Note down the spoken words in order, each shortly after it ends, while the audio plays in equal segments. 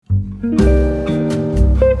All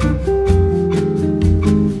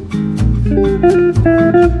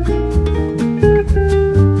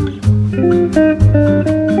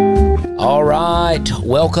right,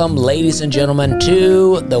 welcome, ladies and gentlemen,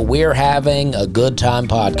 to the We're Having a Good Time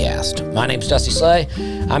podcast. My name's Dusty Slay.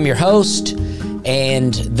 I'm your host,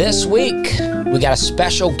 and this week we got a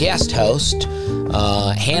special guest host.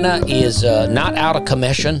 Hannah is not out of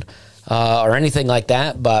commission or anything like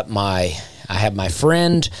that, but I have my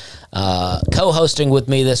friend co-hosting with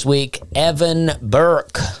me this week, Evan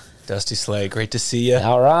Berke. Dusty Slay, great to see you.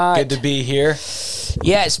 All right. Good to be here.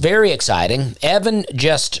 Yeah, it's very exciting. Evan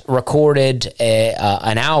just recorded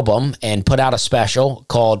an album and put out a special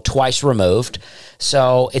called Twice Removed.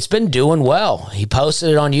 So it's been doing well. He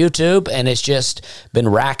posted it on YouTube, and it's just been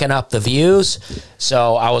racking up the views.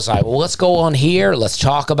 So I was like, well, let's go on here. Let's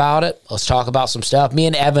talk about it. Let's talk about some stuff. Me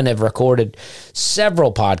and Evan have recorded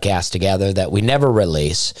several podcasts together that we never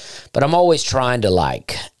release. But I'm always trying to,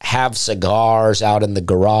 have cigars out in the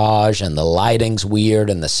garage, and the lighting's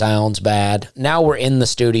weird, and the sound's bad. Now we're in the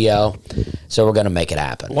studio, so we're going to make it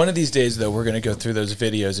happen. One of these days, though, we're going to go through those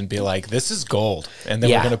videos and be like, this is gold. And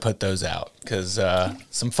then we're going to put those out because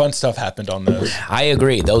some fun stuff happened on those. I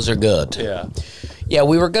agree. Those are good. Yeah. Yeah,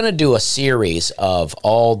 we were going to do a series of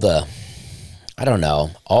all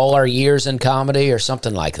our years in comedy or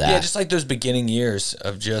something like that. Yeah, just like those beginning years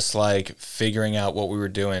of just figuring out what we were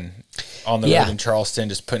doing on the road in Charleston,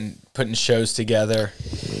 just putting shows together.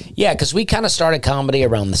 Yeah, because we kind of started comedy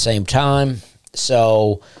around the same time.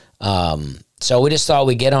 So we just thought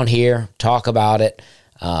we'd get on here, talk about it.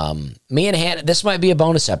 Me and Hannah, this might be a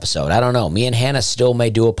bonus episode. I don't know. Me and Hannah still may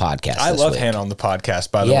do a podcast. I love Hannah on the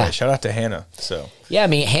podcast, by the way. Shout out to Hannah. Yeah,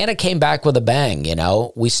 Hannah came back with a bang,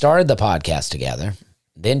 We started the podcast together.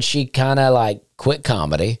 Then she kind of quit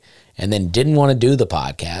comedy and then didn't want to do the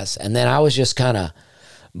podcast. And then I was just kind of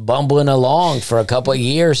bumbling along for a couple of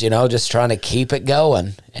years, just trying to keep it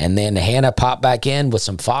going. And then Hannah popped back in with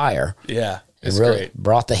some fire. Yeah, it's really great.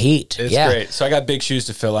 Brought the heat. It's great. So I got big shoes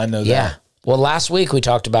to fill. I know that. Yeah. Well, last week we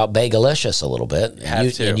talked about Bagelicious a little bit.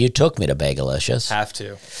 And you took me to Bagelicious. Have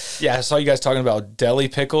to. Yeah, I saw you guys talking about deli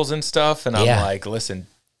pickles and stuff, and I'm like, listen,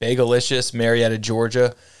 Bagelicious, Marietta,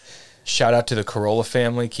 Georgia. Shout out to the Corolla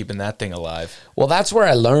family, keeping that thing alive. Well, that's where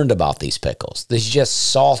I learned about these pickles. These just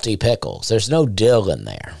salty pickles. There's no dill in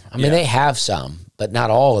there. They have some, but not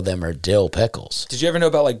all of them are dill pickles. Did you ever know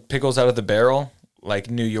about pickles out of the barrel, like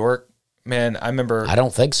New York? Man, I remember. I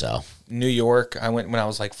don't think so. New York, I went when I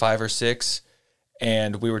was 5 or 6,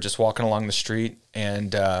 and we were just walking along the street,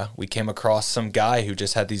 and we came across some guy who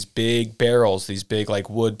just had these big barrels, these big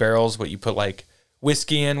wood barrels, what you put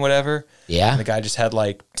whiskey in, whatever. Yeah. And the guy just had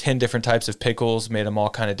 10 different types of pickles, made them all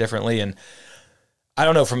kind of differently. And I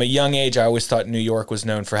don't know, from a young age, I always thought New York was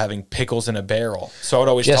known for having pickles in a barrel. So I would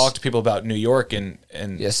always talk to people about New York and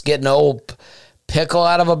just getting old pickle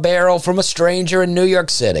out of a barrel from a stranger in New York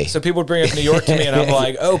City. So people would bring up New York to me, and I'm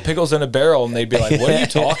like, oh, pickles in a barrel. And they'd be like, what are you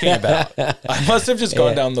talking about? I must have just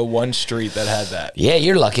gone down the one street that had that. Yeah,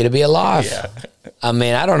 you're lucky to be alive. Yeah. I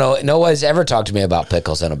don't know. Nobody's ever talked to me about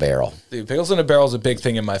pickles in a barrel. Dude, pickles in a barrel is a big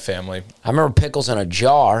thing in my family. I remember pickles in a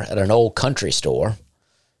jar at an old country store,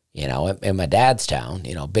 in my dad's town,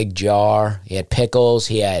 big jar. He had pickles.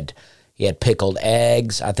 He had pickled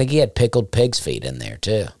eggs. I think he had pickled pig's feet in there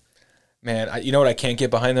too. Man, you know what I can't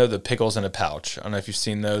get behind, though? The pickles in a pouch. I don't know if you've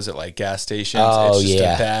seen those at gas stations. Oh, it's just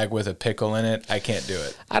a bag with a pickle in it. I can't do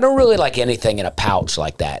it. I don't really like anything in a pouch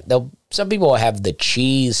like that. Some people have the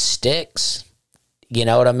cheese sticks, you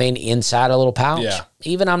know what I mean, inside a little pouch. Yeah.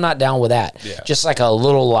 Even I'm not down with that. Yeah. Just a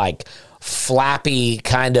little flappy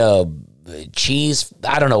kind of cheese.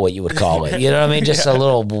 I don't know what you would call it. You know what I mean? Just a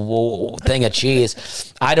little thing of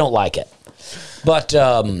cheese. I don't like it. But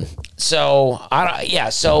so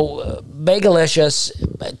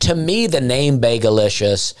Bagelicious, to me, the name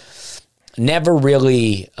Bagelicious never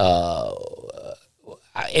really.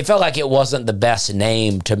 It felt like it wasn't the best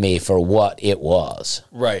name to me for what it was.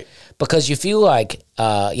 Right. Because you feel like,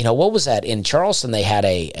 what was that? In Charleston, they had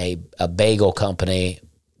a bagel company.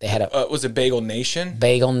 They had was it Bagel Nation?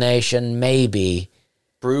 Bagel Nation, maybe.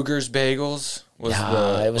 Brugger's Bagels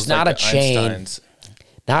it was not a chain. Einstein's.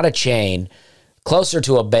 Not a chain. Closer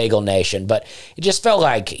to a Bagel Nation, but it just felt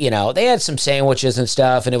like, they had some sandwiches and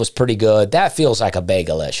stuff, and it was pretty good. That feels like a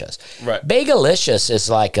Bagelicious. Right. Bagelicious is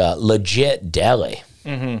like a legit deli.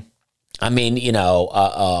 Mm-hmm.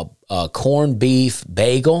 A corned beef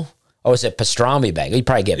bagel, or is it pastrami bagel? You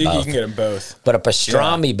probably get both. You can get them both. But a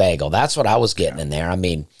pastrami bagel, that's what I was getting in there.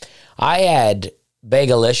 I had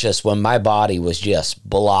Bagelicious when my body was just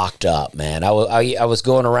blocked up, man. I was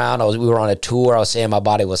going around. We were on a tour. I was saying my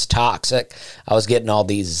body was toxic. I was getting all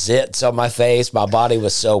these zits on my face. My body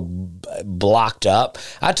was so blocked up.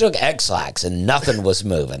 I took X-Lax and nothing was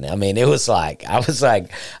moving. I mean, it was like, I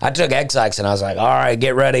took X-Lax and I was like, all right,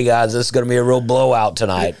 get ready, guys. This is going to be a real blowout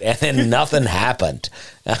tonight. And then nothing happened.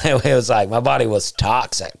 It was like my body was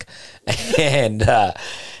toxic.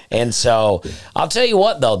 And so I'll tell you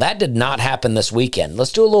what, though, that did not happen this weekend.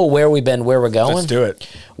 Let's do a little where we've been, where we're going. Let's do it.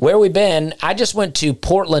 Where we've been, I just went to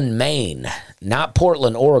Portland, Maine. Not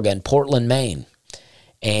Portland, Oregon, Portland, Maine.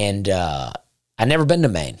 And I've never been to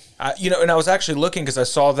Maine. And I was actually looking because I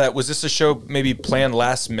saw that. Was this a show maybe planned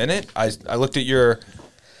last minute? I looked at your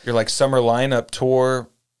like summer lineup tour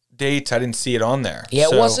dates. I didn't see it on there. Yeah,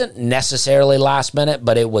 it wasn't necessarily last minute,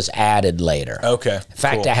 but it was added later. Okay. In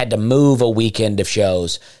fact, cool. I had to move a weekend of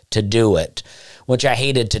shows to do it, which I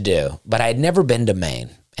hated to do. But I had never been to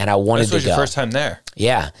Maine, and I wanted to go. This was your first time there.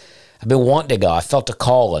 Yeah. I've been wanting to go. I felt a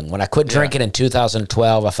calling. When I quit drinking in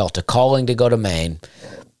 2012, I felt a calling to go to Maine,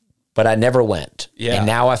 but I never went. Yeah. And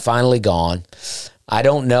now I've finally gone. I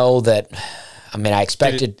don't know that. I mean, I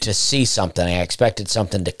expected to see something. I expected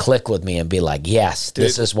something to click with me and be like, yes,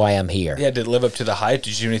 this is why I'm here. Yeah, did it live up to the hype?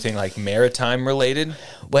 Did you do anything like maritime related?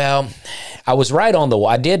 Well, I was right on the wall.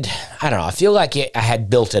 I don't know. I feel like I had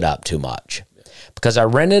built it up too much because I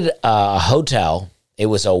rented a hotel. It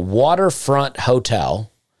was a waterfront hotel,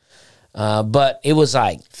 but it was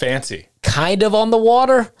like fancy, kind of on the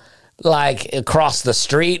water. Like across the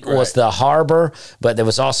street was the harbor, but there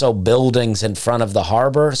was also buildings in front of the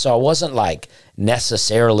harbor. So it wasn't like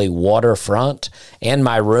necessarily waterfront. And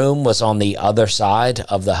my room was on the other side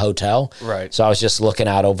of the hotel. Right. So I was just looking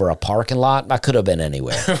out over a parking lot. I could have been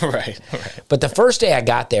anywhere. Right. But the first day I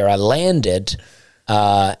got there, I landed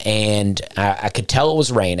and I could tell it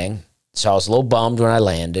was raining. So I was a little bummed when I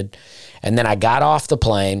landed. And then I got off the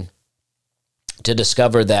plane to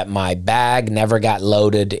discover that my bag never got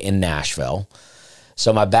loaded in Nashville.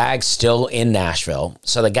 So my bag's still in Nashville.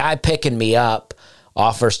 So the guy picking me up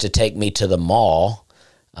offers to take me to the mall.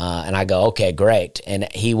 And I go, okay, great.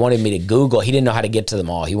 And he wanted me to Google. He didn't know how to get to the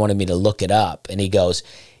mall. He wanted me to look it up. And he goes,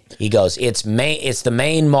 it's the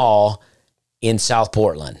main mall in South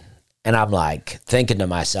Portland. And I'm like thinking to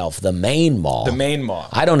myself, the main mall. The main mall.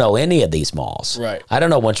 I don't know any of these malls. Right. I don't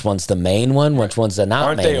know which one's the main one, which one's the not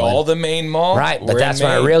Aren't main one. Aren't they all the main malls? Right, but that's when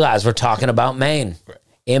I realized we're talking about Maine. Right.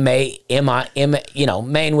 M-A-M-I-M,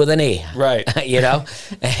 Maine with an E. Right.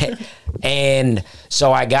 And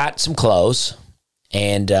so I got some clothes,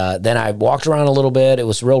 and then I walked around a little bit. It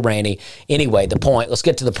was real rainy. Anyway, let's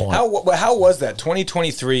get to the point. How was that?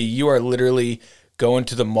 2023, you are literally going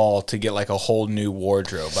to the mall to get like a whole new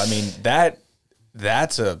wardrobe. I mean,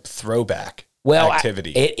 that's a throwback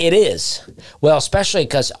activity. It is. Well, especially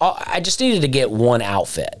because I just needed to get one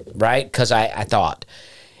outfit, right? Because I thought,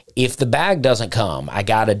 if the bag doesn't come, I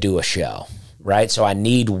got to do a show, right? So I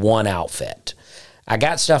need one outfit. I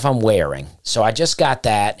got stuff I'm wearing, so I just got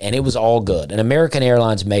that, and it was all good. And American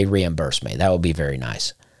Airlines may reimburse me. That would be very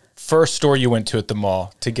nice. First store you went to at the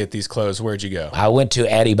mall to get these clothes, where'd you go? I went to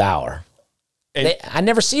Eddie Bauer. I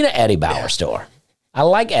never seen an Eddie Bauer store. I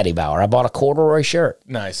like Eddie Bauer. I bought a corduroy shirt.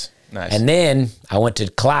 Nice. And then I went to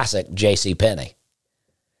classic JCPenney.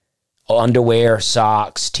 Underwear,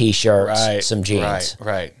 socks, T-shirts, some jeans.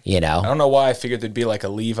 Right. You know? I don't know why I figured there'd be like a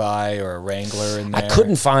Levi or a Wrangler in there. I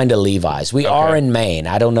couldn't find a Levi's. We are in Maine.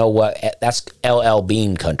 I don't know that's LL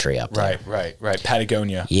Bean country up there. Right.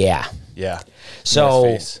 Patagonia. Yeah. So,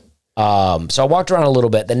 nice so I walked around a little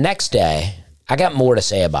bit. The next day, I got more to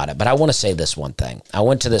say about it, but I want to say this one thing. I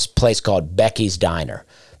went to this place called Becky's Diner.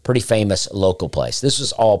 Pretty famous local place. This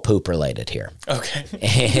was all poop related here. Okay.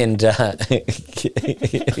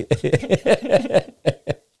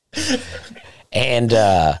 And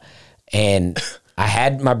and I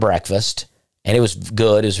had my breakfast, and it was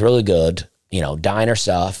good. It was really good, diner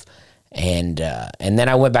stuff. And then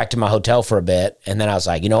I went back to my hotel for a bit, and then I was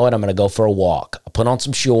like, you know what? I'm going to go for a walk. I put on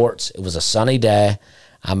some shorts. It was a sunny day.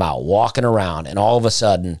 I'm out walking around, and all of a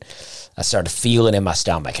sudden, I started feeling in my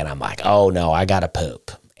stomach, and I'm like, oh no, I got to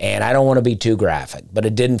poop. And I don't want to be too graphic, but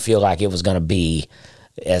it didn't feel like it was going to be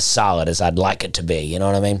as solid as I'd like it to be. You know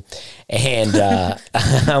what I mean? And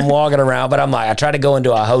I'm walking around, but I'm like, I try to go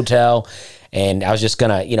into a hotel, and I was just going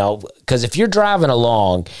to, because if you're driving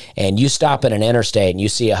along and you stop at an interstate and you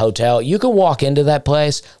see a hotel, you can walk into that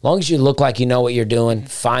place. As long as you look like you know what you're doing,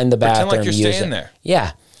 find the bathroom. Pretend like you're staying there.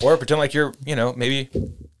 Yeah. Or pretend like you're, maybe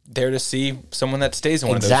there to see someone that stays in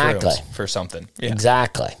one of those rooms for something. Yeah.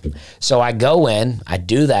 Exactly. So I go in, I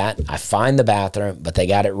do that, I find the bathroom, but they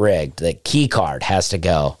got it rigged. The key card has to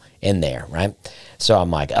go in there, right? So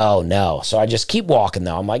I'm like, oh no. So I just keep walking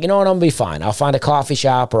though. I'm like, you know what? I'm gonna be fine. I'll find a coffee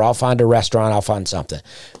shop or I'll find a restaurant. I'll find something.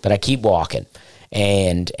 But I keep walking.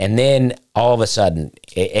 And then all of a sudden,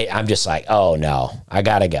 I'm just like, oh no, I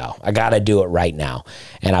gotta go. I gotta do it right now.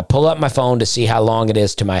 And I pull up my phone to see how long it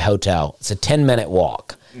is to my hotel. It's a 10-minute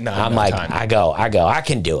walk. I'm like, time. I go. I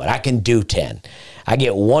can do it. I can do 10. I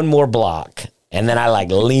get one more block. And then I like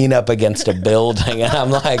lean up against a building, and I'm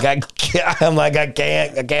like, I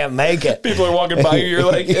can't make it. People are walking by you. You're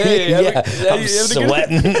like, hey, I'm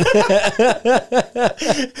sweating.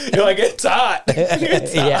 You're like, it's hot.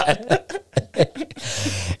 It's hot.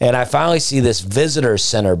 And I finally see this visitor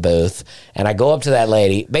center booth, and I go up to that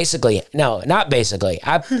lady. Basically, no, not basically.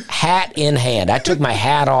 I hat in hand. I took my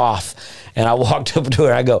hat off, and I walked up to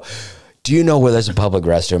her. I go, "Do you know where there's a public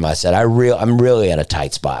restroom?" I said, "I'm really in a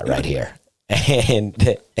tight spot right here." And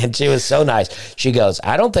she was so nice. She goes,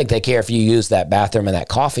 I don't think they care if you use that bathroom in that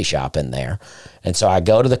coffee shop in there. And so I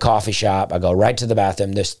go to the coffee shop. I go right to the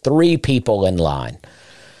bathroom. There's 3 people in line.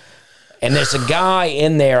 And there's a guy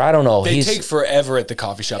in there. I don't know. They take forever at the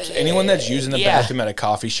coffee shops. Anyone that's using the bathroom at a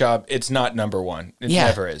coffee shop, it's not number one. It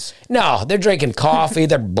never is. No, they're drinking coffee.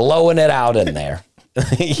 They're blowing it out in there.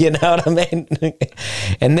 You know what I mean?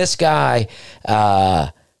 And this guy...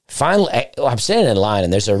 finally, I'm standing in line,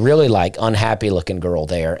 and there's a really like unhappy looking girl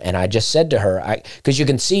there. And I just said to her, because you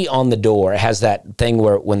can see on the door, it has that thing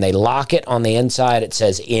where when they lock it on the inside, it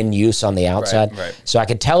says in use on the outside. Right. So I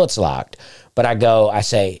could tell it's locked. But I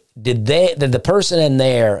say, did the person in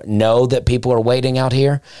there know that people are waiting out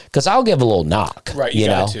here? Because I'll give a little knock. Right, you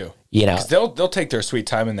got to. You know, they'll take their sweet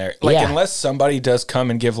time in there. Like unless somebody does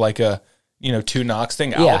come and give like a 2 knocks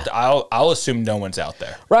thing, I'll assume no one's out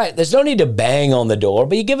there. Right. There's no need to bang on the door,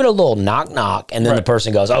 but you give it a little knock, and then the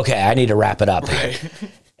person goes, okay, I need to wrap it up. Right.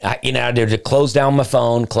 I need to close down my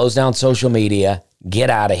phone, close down social media, get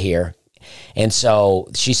out of here. And so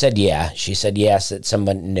she said, She said yes, that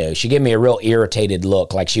someone knew. She gave me a real irritated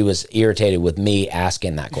look, like she was irritated with me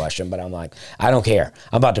asking that question. But I'm like, I don't care.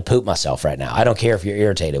 I'm about to poop myself right now. I don't care if you're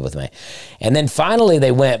irritated with me. And then finally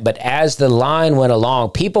they went. But as the line went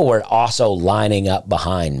along, people were also lining up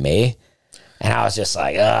behind me. And I was just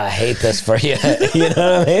like, I hate this for you. You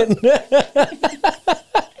know what I mean?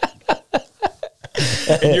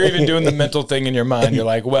 And you're even doing the mental thing in your mind. You're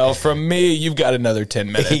like, well, from me, you've got another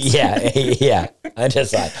 10 minutes. Yeah. I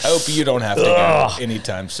just like, I hope you don't have to go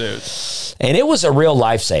anytime soon. And it was a real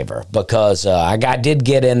lifesaver because I did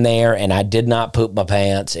get in there and I did not poop my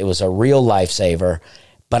pants. It was a real lifesaver,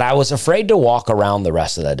 but I was afraid to walk around the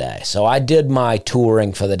rest of the day. So I did my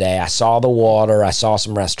touring for the day. I saw the water. I saw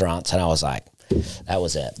some restaurants, and I was like, that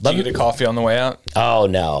was it. But, did you get a coffee on the way out? Oh,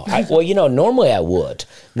 no. Normally I would.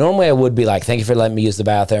 Normally I would be like, thank you for letting me use the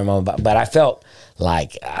bathroom. But I felt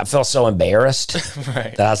so embarrassed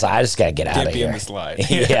that I was like, I just got to get out of here. In the slide.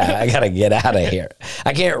 Yeah, I got to get out of here.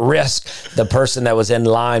 I can't risk the person that was in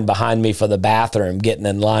line behind me for the bathroom getting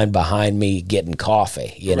in line behind me getting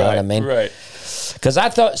coffee. You know what I mean? Right. Because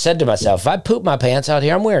said to myself, if I poop my pants out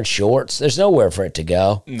here, I'm wearing shorts. There's nowhere for it to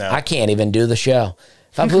go. No. I can't even do the show.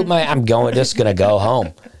 If I poop I'm just going to go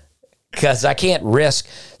home. Because I can't risk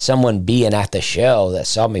someone being at the show that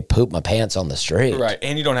saw me poop my pants on the street. Right,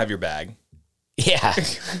 and you don't have your bag. Yeah.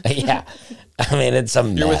 I mean, it's a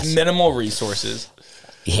mess. You're with minimal resources.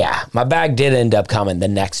 Yeah, my bag did end up coming the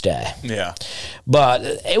next day. Yeah. But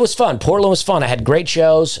it was fun. Portland was fun. I had great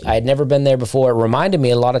shows. I had never been there before. It reminded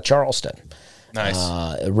me a lot of Charleston. Nice.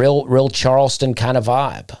 Real Charleston kind of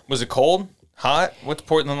vibe. Was it cold? Hot? What's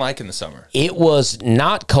Portland like in the summer? It was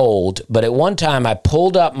not cold, but at one time I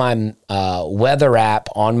pulled up my weather app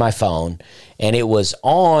on my phone, and it was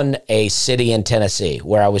on a city in Tennessee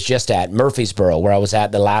where I was just at, Murfreesboro, where I was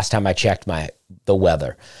at the last time I checked the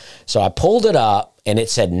weather. So I pulled it up, and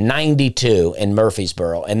it said 92 in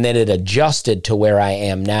Murfreesboro, and then it adjusted to where I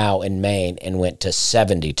am now in Maine and went to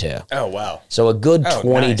 72. Oh, wow. So a good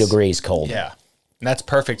 20 degrees colder. Yeah. And that's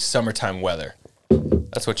perfect summertime weather.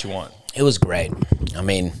 That's what you want. It was great. I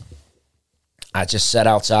mean, I just sat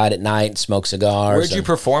outside at night and smoked cigars. Where'd you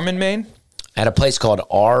perform in Maine? At a place called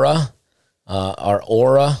Aura,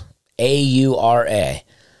 Aura, A-U-R-A.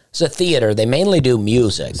 It's a theater. They mainly do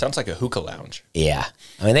music. Sounds like a hookah lounge. Yeah.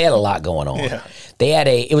 I mean, they had a lot going on. Yeah.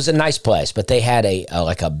 It was a nice place, but they had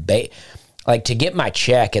like to get my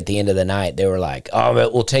check at the end of the night, they were like, oh,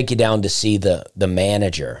 we'll take you down to see the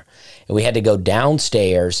manager. And we had to go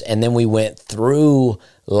downstairs, and then we went through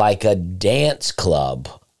like a dance club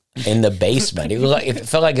in the basement. It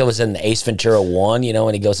felt like it was in Ace Ventura 1, you know,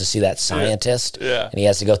 when he goes to see that scientist and he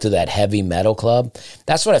has to go through that heavy metal club.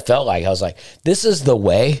 That's what it felt like. I was like, this is the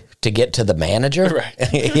way to get to the manager.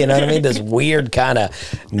 Right. You know what I mean? This weird kind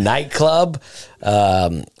of nightclub.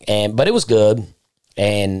 But it was good.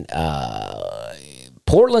 And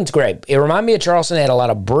Portland's great. It reminded me of Charleston. They had a lot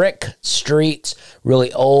of brick streets,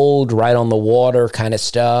 really old, right on the water kind of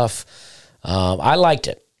stuff. I liked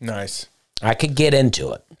it. Nice. I could get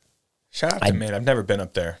into it. Shout out to Maine. I've never been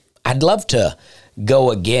up there. I'd love to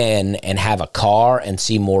go again and have a car and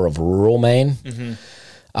see more of rural Maine.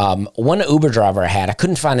 Mm-hmm. One Uber driver I had, I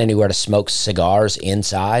couldn't find anywhere to smoke cigars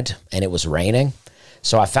inside, and it was raining.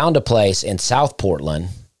 So I found a place in South Portland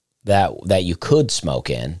that you could smoke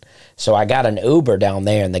in. So I got an Uber down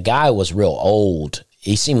there, and the guy was real old.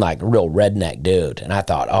 He seemed like a real redneck dude. And I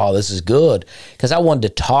thought, oh, this is good, because I wanted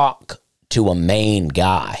to talk to a Maine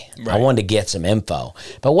guy. Right. I wanted to get some info.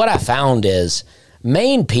 But what I found is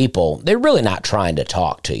Maine people, they're really not trying to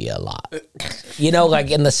talk to you a lot. You know, like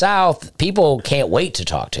in the South, people can't wait to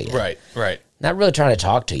talk to you. Right. Not really trying to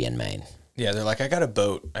talk to you in Maine. Yeah, they're like, I got a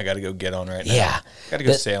boat I got to go get on right now. Yeah. Got to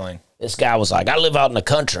go sailing. This guy was like, I live out in the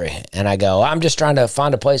country. And I go, I'm just trying to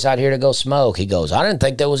find a place out here to go smoke. He goes, I didn't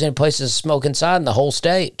think there was any places to smoke inside in the whole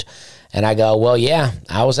state. And I go, well, yeah,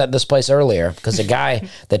 I was at this place earlier, because the guy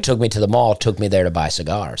that took me to the mall took me there to buy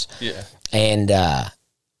cigars. Yeah. And then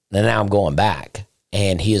now I'm going back.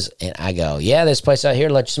 And I go, yeah, this place out here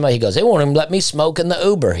let you smoke. He goes, they won't even let me smoke in the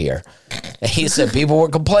Uber here. And he said people were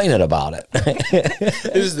complaining about it.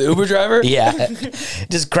 This is the Uber driver? Yeah. It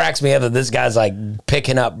just cracks me up that this guy's like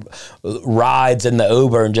picking up rides in the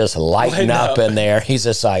Uber and just lighting up in there. He's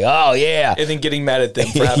just like, oh, yeah. And then getting mad at them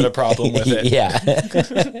for having a problem with it. Yeah.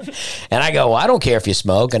 And I go, well, I don't care if you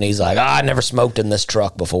smoke. And he's like, oh, I never smoked in this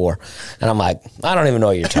truck before. And I'm like, I don't even know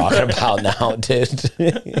what you're talking about now, dude.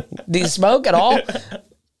 Do you smoke at all?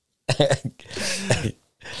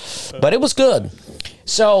 But it was good.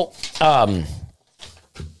 So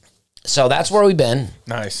that's where we've been.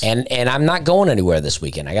 Nice. And I'm not going anywhere this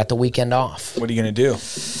weekend. I got the weekend off. What are you going to do?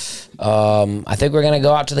 I think we're going to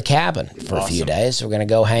go out to the cabin for a few days. We're going to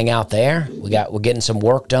go hang out there. We're getting some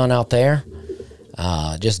work done out there.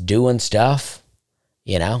 Just doing stuff,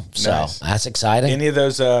 you know. So nice. That's exciting. Any of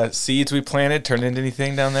those seeds we planted turned into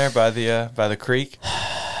anything down there by the creek?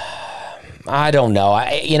 I don't know.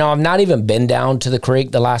 I've not even been down to the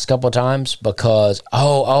creek the last couple of times because,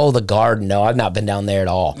 the garden. No, I've not been down there at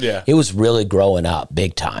all. Yeah. It was really growing up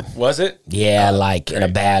big time. Was it? Yeah, in a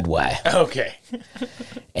bad way. Okay.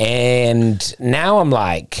 And now I'm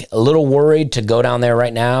like a little worried to go down there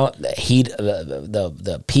right now. The heat,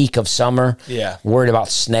 the peak of summer. Yeah. Worried about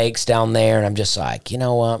snakes down there. And I'm just like, you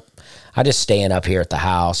know what? I'm just staying up here at the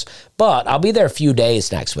house. But I'll be there a few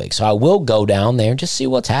days next week. So I will go down there and just see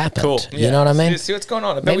what's happened. Cool. Yeah. You know what I mean? See what's going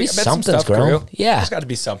on. Maybe something's grown. Yeah. There's got to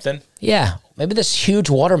be something. Yeah. Maybe there's huge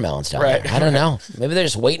watermelons down there. I don't know. Maybe they're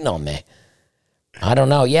just waiting on me. I don't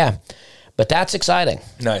know. Yeah. But that's exciting.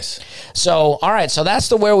 Nice. So, all right. So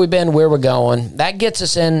that's where we've been, where we're going. That gets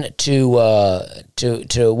us into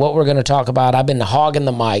to what we're going to talk about. I've been hogging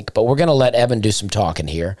the mic, but we're going to let Evan do some talking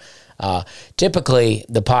here. Typically,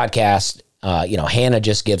 the podcast, Hannah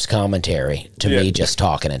just gives commentary to me just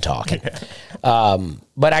talking and talking.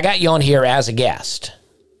 But I got you on here as a guest.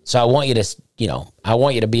 So I want you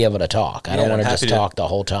to, be able to talk. I don't want to just talk the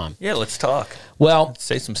whole time. Yeah, let's talk. Well, let's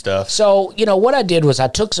say some stuff. So, what I did was I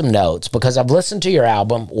took some notes because I've listened to your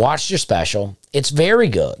album, watched your special. It's very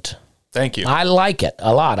good. Thank you. I like it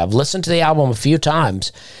a lot. I've listened to the album a few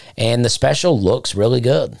times, and the special looks really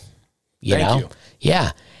good. Thank you.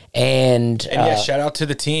 Yeah. And shout out to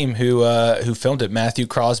the team who filmed it. Matthew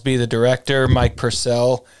Crosby, the director, Mike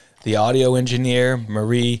Purcell, the audio engineer,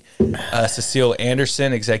 Marie Cecile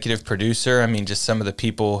Anderson, executive producer. I mean, just some of the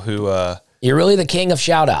people who... You're really the king of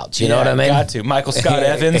shout-outs, you know what I mean? Got to. Michael Scott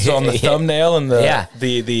Evans on the thumbnail and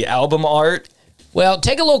the album art. Well,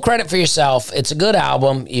 take a little credit for yourself. It's a good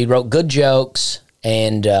album. You wrote good jokes,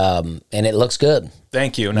 and it looks good.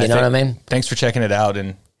 Thank you. And you know what I mean? Thanks for checking it out,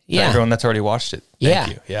 and everyone that's already watched it.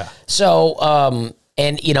 Thank you. Yeah. So,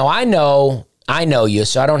 I know you,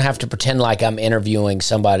 so I don't have to pretend like I'm interviewing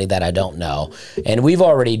somebody that I don't know. And we've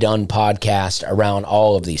already done podcasts around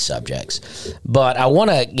all of these subjects. But I want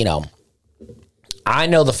to, I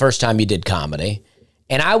know the first time you did comedy,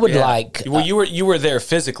 and I would like... Well, you were there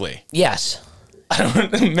physically. Yes.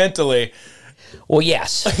 Mentally. Well,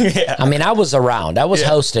 yes. Yeah. I mean, I was around. I was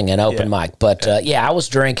hosting an open mic, but I was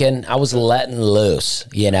drinking. I was letting loose,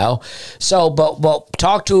 So, but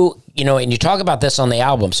talk to, and you talk about this on the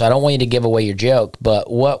album, so I don't want you to give away your joke,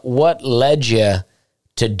 but what led you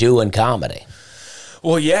to doing comedy?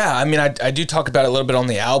 Well, yeah. I mean, I do talk about it a little bit on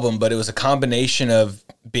the album, but it was a combination of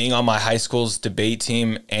being on my high school's debate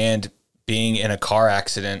team and being in a car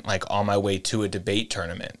accident, like on my way to a debate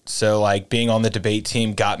tournament. So like being on the debate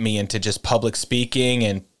team got me into just public speaking,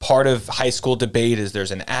 and part of high school debate is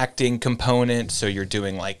there's an acting component. So you're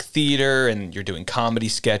doing like theater and you're doing comedy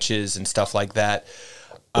sketches and stuff like that.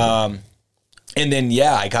 And then,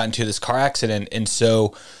 yeah, I got into this car accident. And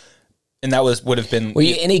that would have been. Were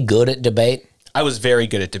you any good at debate? I was very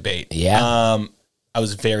good at debate. Yeah. I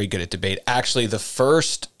was very good at debate. Actually,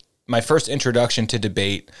 my first introduction to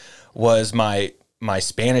debate was my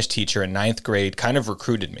Spanish teacher in 9th grade kind of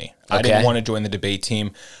recruited me. Okay. I didn't want to join the debate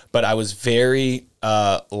team, but I was very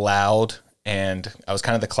loud, and I was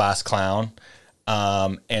kind of the class clown.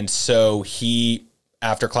 And so he,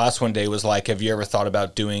 after class one day, was like, "Have you ever thought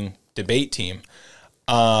about doing debate team?"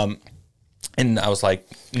 And I was like,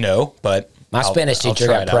 "No," but my Spanish teacher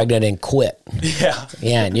got pregnant and quit. Yeah.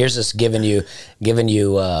 Yeah, and yours is giving you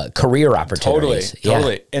career opportunities.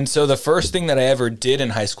 Totally. And so the first thing that I ever did in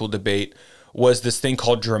high school debate was this thing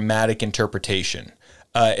called dramatic interpretation.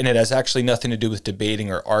 And it has actually nothing to do with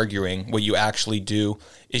debating or arguing. What you actually do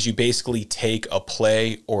is you basically take a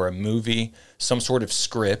play or a movie, some sort of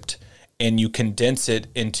script, and you condense it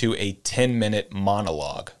into a 10-minute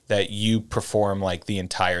monologue that you perform like the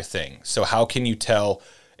entire thing. So how can you tell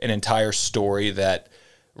an entire story that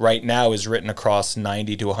right now is written across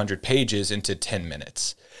 90 to 100 pages into 10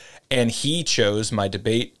 minutes? And my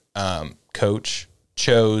debate coach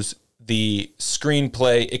chose the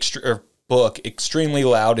screenplay book, Extremely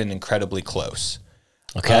Loud and Incredibly Close.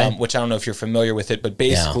 Okay. Which I don't know if you're familiar with it, but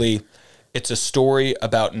basically it's a story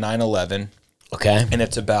about 9/11. Okay. And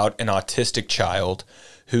it's about an autistic child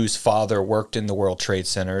whose father worked in the World Trade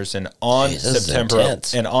Centers. And on September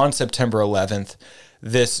 11th,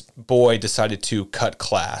 this boy decided to cut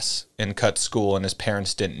class and cut school, and his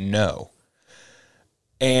parents didn't know.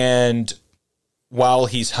 And while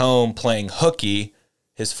he's home playing hooky,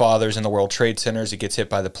 his father's in the World Trade Centers, he gets hit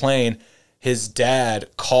by the plane. His dad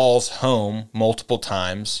calls home multiple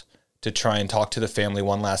times to try and talk to the family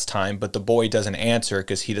one last time, but the boy doesn't answer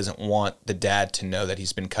because he doesn't want the dad to know that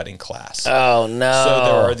he's been cutting class. Oh, no. So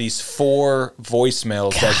there are these 4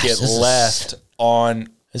 voicemails that get left on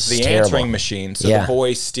the answering machine. So the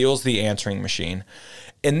boy steals the answering machine,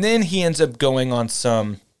 and then he ends up going on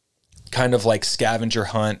some kind of like scavenger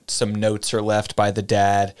hunt. Some notes are left by the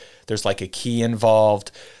dad. There's like a key involved.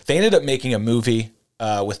 They ended up making a movie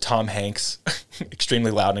with Tom Hanks, Extremely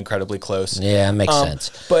Loud and Incredibly Close. Yeah, it makes sense.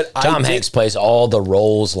 But Tom Hanks plays all the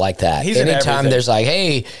roles like that. Anytime there's like,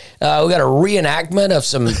 hey, we got a reenactment of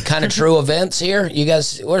some kind of true events here. You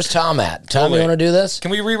guys, where's Tom at? Tom, you want to do this? Can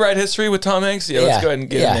we rewrite history with Tom Hanks? Yeah, let's go ahead and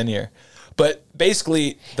get him in here. But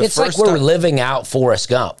basically, it's like we're living out Forrest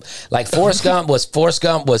Gump. Like Forrest Gump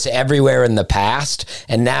was everywhere in the past,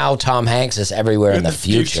 and now Tom Hanks is everywhere in the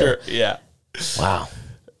future. Yeah. Wow.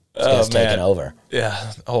 This guy's taking over.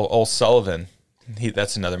 Yeah. Old Sullivan.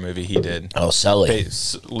 That's another movie he did. Oh, Sully.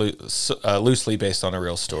 Loosely based on a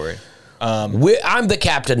real story. I'm the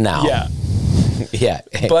captain now. Yeah. Yeah.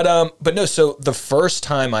 But no, so the first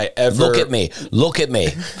time I ever... Look at me.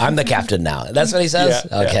 I'm the captain now. That's what he says?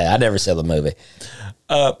 Yeah, okay, I never saw the movie.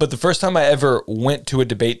 But the first time I ever went to a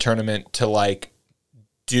debate tournament to like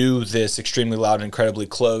do this Extremely Loud and Incredibly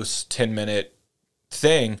Close 10-minute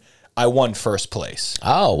thing, I won first place.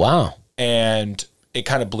 Oh, wow. And it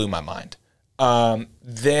kind of blew my mind.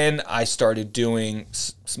 Then I started doing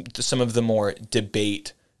some of the more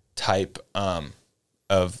debate type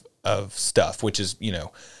of stuff, which is,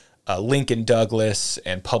 Lincoln Douglas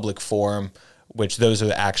and Public Forum, which those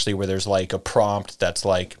are actually where there's like a prompt that's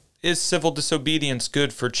like, is civil disobedience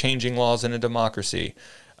good for changing laws in a democracy?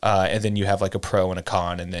 And then you have like a pro and a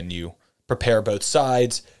con, and then you prepare both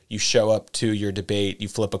sides. You show up to your debate, you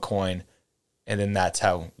flip a coin, and then that's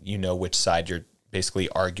how you know which side you're basically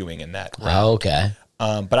arguing in that round. Oh, okay.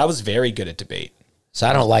 But I was very good at debate. So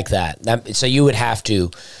I don't like that. So you would have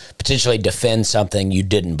to potentially defend something you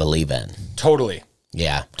didn't believe in. Totally.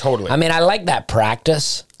 Yeah. Totally. I mean, I like that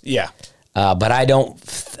practice. Yeah. But I don't,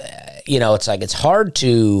 it's like it's hard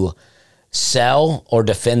to sell or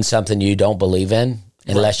defend something you don't believe in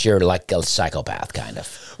unless you're like a psychopath kind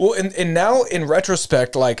of. Well, and now in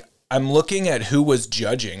retrospect, like I'm looking at who was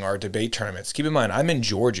judging our debate tournaments. Keep in mind, I'm in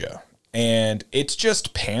Georgia. And it's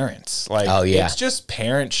just parents. Like, it's just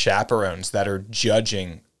parent chaperones that are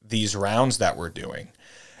judging these rounds that we're doing.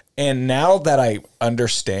 And now that I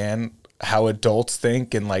understand how adults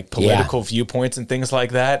think and like political viewpoints and things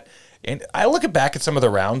like that, and I look back at some of the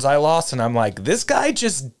rounds I lost and I'm like, this guy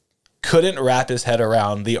just couldn't wrap his head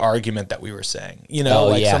around the argument that we were saying.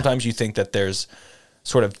 Sometimes you think that there's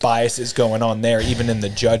sort of biases going on there, even in the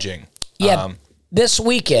judging. Yeah. This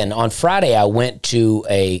weekend on Friday, I went to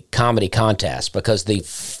a comedy contest because the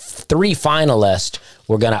 3 finalists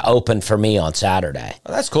were going to open for me on Saturday.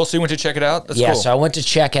 Oh, that's cool. So you went to check it out? That's cool. So I went to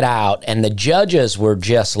check it out, and the judges were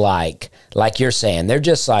just like you're saying, they're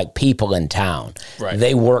just like people in town. Right.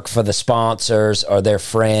 They work for the sponsors or their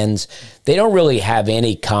friends. They don't really have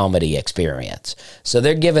any comedy experience. So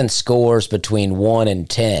they're giving scores between 1 and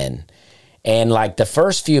 10. And like the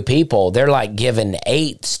first few people, they're like giving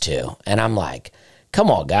 8s to. And I'm like, come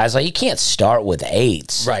on, guys. Like, you can't start with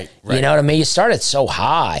 8s. Right. You know what I mean? You started so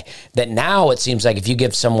high that now it seems like if you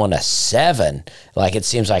give someone a 7, like it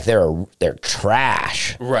seems like they're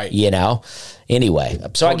trash. Right. You know? Anyway,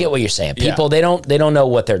 so I get what you're saying. People, they don't know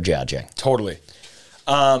what they're judging. Totally.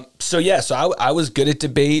 So I was good at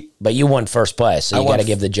debate. But you won first place, so you got to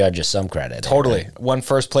give the judges some credit. Totally. Won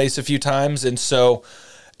first place a few times. And so,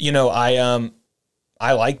 you know,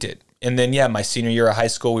 I liked it. And then, my senior year of high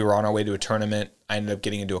school, we were on our way to a tournament. I ended up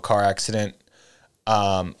getting into a car accident,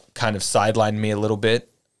 kind of sidelined me a little bit.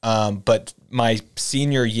 But my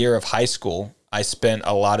senior year of high school, I spent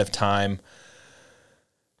a lot of time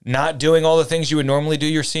not doing all the things you would normally do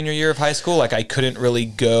your senior year of high school. Like, I couldn't really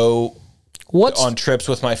go on trips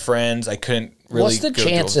with my friends. I couldn't really What's the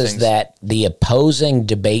chances that the opposing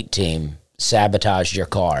debate team sabotaged your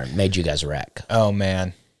car and made you guys wreck? Oh,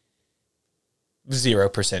 man.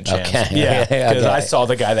 0% chance. Okay. Yeah, because I saw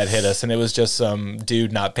the guy that hit us, and it was just some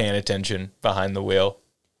dude not paying attention behind the wheel.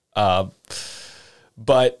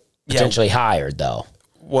 But potentially hired though.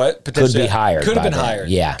 What? Could be hired. Could have been hired.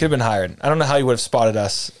 Yeah, could have been hired. I don't know how he would have spotted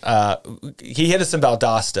us. He hit us in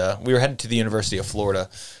Valdosta. We were headed to the University of Florida.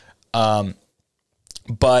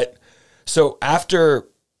 But so after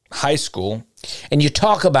high school, and you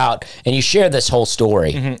talk about and you share this whole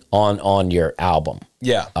story on your album.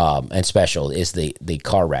 Yeah. And special is the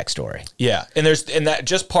car wreck story. Yeah. And that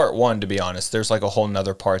just part 1, to be honest. There's like a whole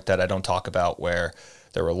nother part that I don't talk about where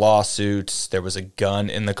there were lawsuits. There was a gun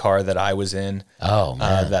in the car that I was in. Oh,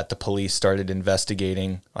 man. That the police started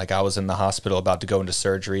investigating. Like, I was in the hospital about to go into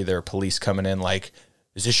surgery. There were police coming in like,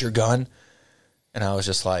 is this your gun? And I was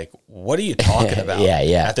just like, what are you talking about?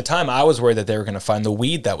 Yeah. At the time, I was worried that they were going to find the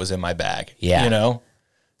weed that was in my bag. Yeah. You know?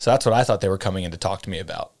 So that's what I thought they were coming in to talk to me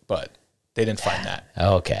about. But they didn't find that.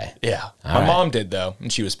 Okay. Yeah. My mom did, though,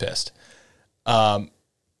 and she was pissed.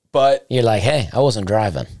 But you're like, hey, I wasn't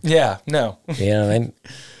driving. Yeah, no. You know what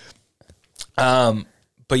I mean?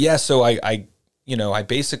 But yeah, so I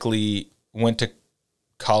basically went to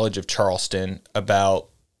College of Charleston about,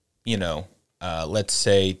 let's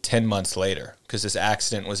say 10 months later, because this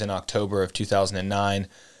accident was in October of 2009.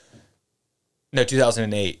 No,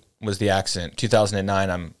 2008 was the accident.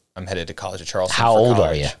 2009, I'm headed to College of Charleston. How old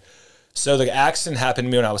are you? So the accident happened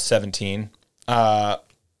to me when I was 17.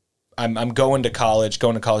 I'm going to college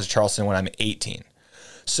of Charleston when I'm 18.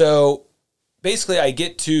 So basically I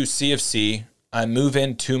get to CFC, I move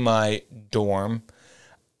into my dorm,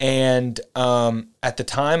 and at the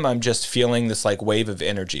time I'm just feeling this like wave of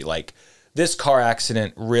energy. Like, this car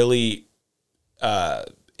accident really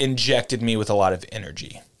injected me with a lot of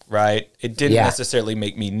energy, right? It didn't necessarily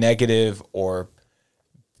make me negative or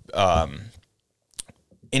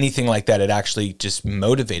anything like that. It actually just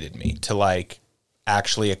motivated me to like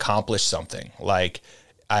actually accomplish something. Like,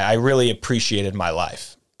 I really appreciated my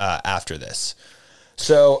life after this.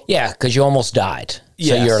 So yeah, because you almost died.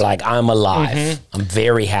 So Yes. you're like, I'm alive. I'm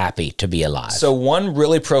very happy to be alive. So one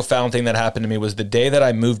really profound thing that happened to me was the day that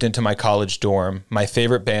I moved into my college dorm, my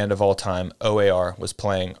favorite band of all time, OAR, was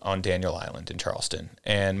playing on Daniel Island in Charleston.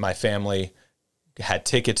 And my family had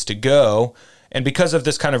tickets to go. And because of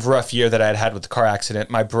this kind of rough year that I had had with the car accident,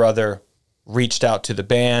 my brother reached out to the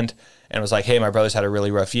band and was like, hey, my brother's had a really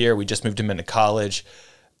rough year. We just moved him into college.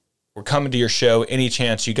 We're coming to your show. Any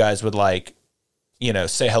chance you guys would like,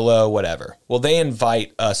 say hello, whatever. Well, they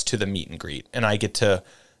invite us to the meet and greet, and I get to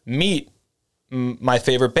meet my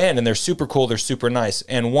favorite band, and they're super cool. They're super nice.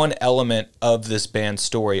 And one element of this band's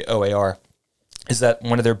story, OAR, is that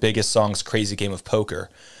one of their biggest songs, Crazy Game of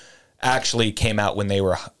Poker, actually came out when they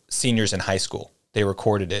were seniors in high school. They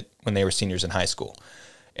recorded it when they were seniors in high school,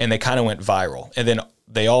 and they kind of went viral. And then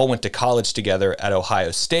they all went to college together at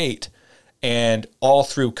Ohio State, and all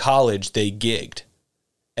through college, they gigged.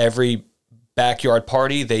 Every backyard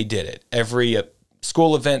party, they did it. Every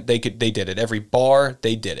school event, they did it. Every bar,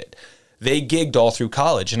 they did it. They gigged all through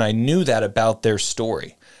college, and I knew that about their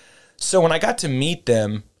story. So when I got to meet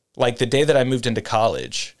them, like the day that I moved into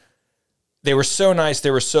college, they were so nice.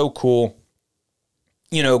 They were so cool.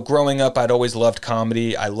 Growing up, I'd always loved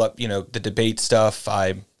comedy. I loved, the debate stuff.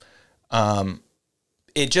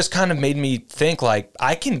 it just kind of made me think like,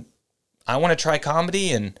 I want to try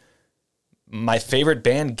comedy, and my favorite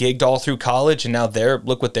band gigged all through college, and now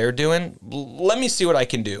look what they're doing. Let me see what I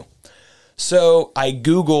can do. So I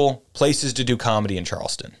Google places to do comedy in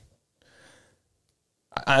Charleston.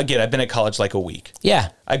 Again, I've been at college like a week. Yeah.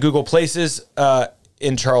 I Google places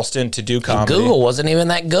in Charleston to do comedy. Google wasn't even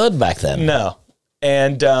that good back then. No.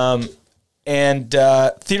 And Theater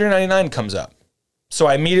 99 comes up. So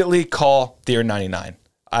I immediately call Theater 99.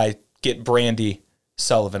 I get Brandy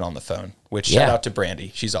Sullivan on the phone, which shout out to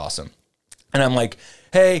Brandy. She's awesome. And I'm like,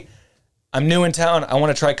 hey, I'm new in town. I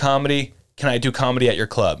want to try comedy. Can I do comedy at your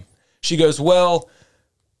club? She goes, well,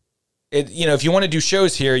 if you want to do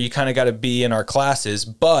shows here, you kind of got to be in our classes,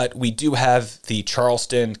 but we do have the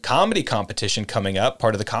Charleston comedy competition coming up,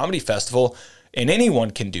 part of the comedy festival, and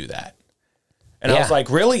anyone can do that. And I was like,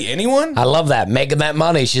 really? Anyone? I love that. Making that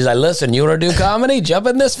money. She's like, listen, you want to do comedy? Jump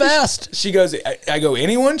in this fast. She goes, I go,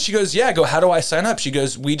 anyone? She goes, yeah. I go, how do I sign up? She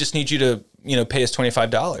goes, we just need you to, pay us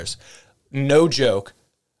 $25. No joke.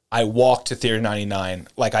 I walked to Theater 99.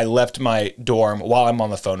 Like, I left my dorm while I'm on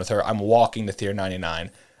the phone with her. I'm walking to Theater 99.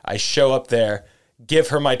 I show up there, give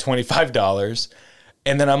her my $25.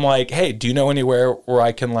 And then I'm like, hey, do you know anywhere where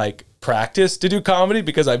I can practice to do comedy?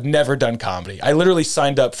 Because I've never done comedy. I literally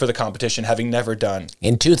signed up for the competition having never done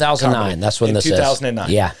in 2009. Comedy. That's when this 2009.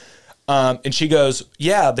 Is. Yeah. And she goes,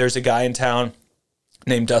 yeah, there's a guy in town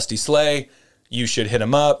named Dusty Slay. You should hit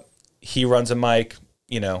him up. He runs a mic,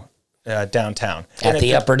 downtown. At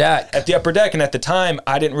the upper deck. At the upper deck. And at the time,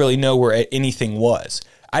 I didn't really know where anything was.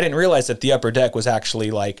 I didn't realize that the upper deck was actually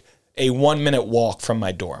a 1-minute walk from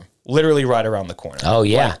my dorm, literally right around the corner. Oh,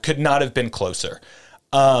 yeah. Could not have been closer.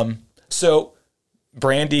 So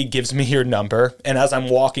Brandy gives me your number. And as I'm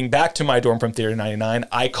walking back to my dorm from Theater 99,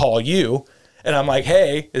 I call you and I'm like,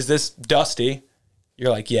 hey, is this Dusty?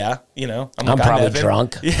 You're like, yeah, I'm probably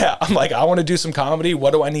drunk. Yeah. I'm like, I want to do some comedy.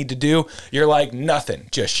 What do I need to do? You're like, nothing.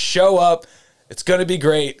 Just show up. It's going to be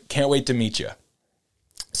great. Can't wait to meet you.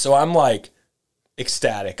 So I'm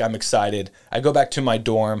ecstatic. I'm excited. I go back to my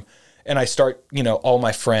dorm and I start, all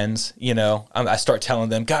my friends, I start telling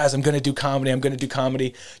them, guys, I'm going to do comedy. I'm going to do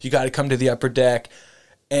comedy. You got to come to the upper deck.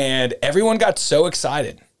 And everyone got so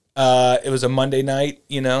excited. It was a Monday night,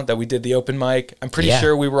 that we did the open mic. I'm pretty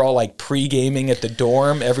sure we were all pre-gaming at the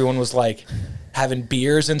dorm. Everyone was having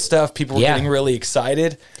beers and stuff. People were getting really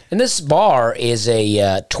excited. And this bar is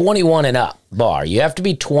a 21 and up bar. You have to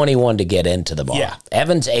be 21 to get into the bar. Yeah.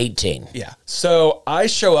 Evan's 18. Yeah. So I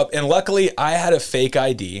show up, and luckily I had a fake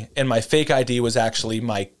ID, and my fake ID was actually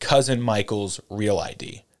my cousin Michael's real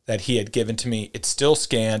ID that he had given to me. It's still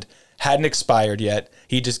scanned, hadn't expired yet.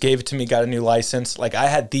 He just gave it to me, got a new license. I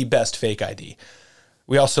had the best fake ID.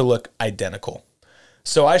 We also look identical.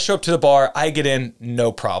 So I show up to the bar, I get in,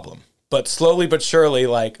 no problem. But slowly but surely,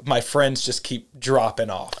 my friends just keep dropping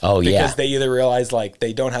off. Oh, yeah. Because they either realize,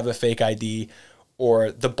 they don't have a fake ID,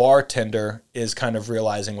 or the bartender is kind of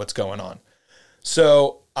realizing what's going on.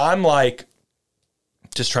 So I'm,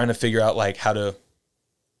 just trying to figure out, how to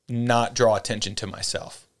not draw attention to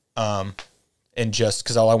myself. And just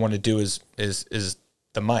because all I want to do is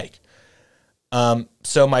the mic.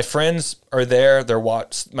 So my friends are there.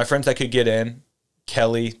 My friends that could get in,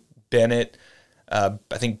 Kelly, Bennett, I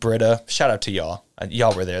think Britta, shout out to y'all.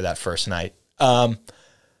 Y'all were there that first night.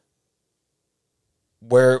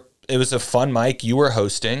 Where it was a fun mic. You were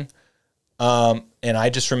hosting. And I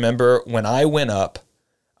just remember when I went up,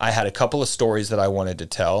 I had a couple of stories that I wanted to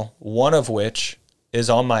tell. One of which is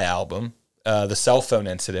on my album, the cell phone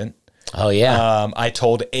incident. Oh, yeah. I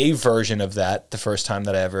told a version of that the first time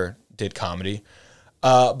that I ever did comedy.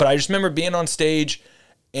 But I just remember being on stage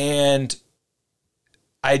and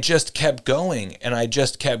I just kept going and I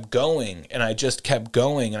just kept going and I just kept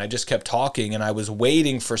going and I just kept talking, and I was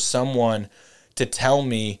waiting for someone to tell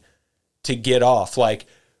me to get off.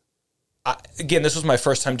 Again, this was my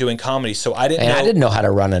first time doing comedy, so I didn't know how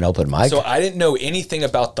to run an open mic. So I didn't know anything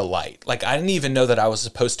about the light. I didn't even know that I was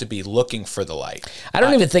supposed to be looking for the light. I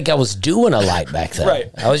don't even think I was doing a light back then.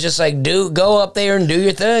 Right. I was just go up there and do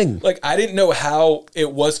your thing. I didn't know how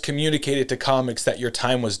it was communicated to comics that your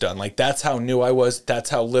time was done. That's how new I was.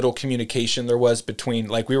 That's how little communication there was between,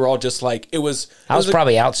 we were all just it was. I was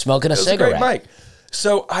probably out smoking a cigarette. It was a great mic.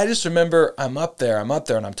 So I just remember I'm up there and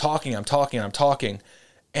I'm talking.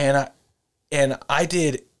 And I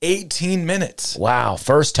did 18 minutes. Wow,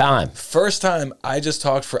 first time. First time I just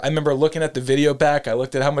talked I remember looking at the video back, I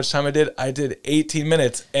looked at how much time I did 18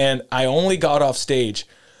 minutes, and I only got off stage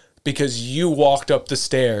because you walked up the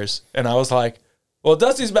stairs, and I was like, well,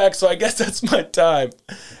 Dusty's back, so I guess that's my time.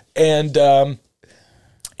 And oh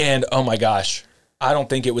my gosh, I don't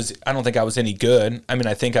think I was any good. I mean,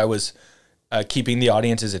 I think I was keeping the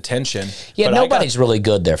audience's attention. Yeah, but nobody's really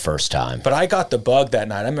good their first time. But I got the bug that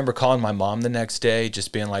night. I remember calling my mom the next day,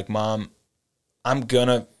 just being like, Mom, I'm going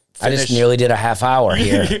to finish. I just nearly did a half hour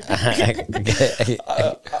here.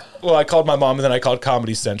 Well, I called my mom, and then I called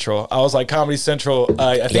Comedy Central. I was like, Comedy Central,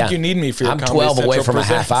 I think you need me for your Comedy Central. I'm 12 away from a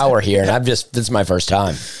half hour here, and this is my first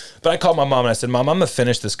time. But I called my mom, and I said, Mom, I'm going to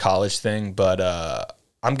finish this college thing, but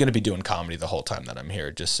I'm going to be doing comedy the whole time that I'm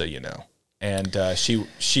here, just so you know. And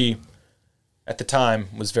she at the time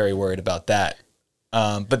was very worried about that.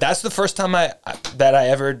 But that's the first time that I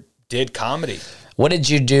ever did comedy. What did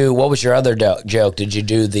you do? What was your other joke? Did you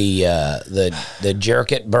do the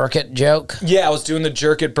jerk it Burkett joke? Yeah, I was doing the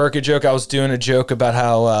jerk it Burkett joke. I was doing a joke about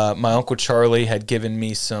how my Uncle Charlie had given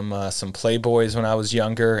me some Playboys when I was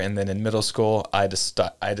younger, and then in middle school, I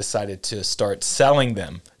decided to start selling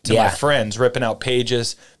them to my friends, ripping out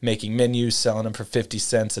pages, making menus, selling them for 50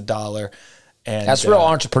 cents, $1. And that's real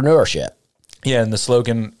entrepreneurship. Yeah, and the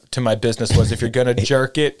slogan to my business was, if you're going to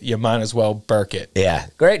jerk it, you might as well burk it. Yeah,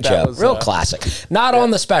 great joke. Real classic. Not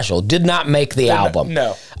on the special. Did not make the album.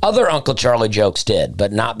 No. Other Uncle Charlie jokes did,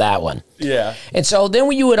 but not that one. Yeah. And so then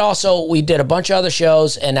we did a bunch of other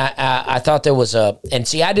shows, and I thought there was and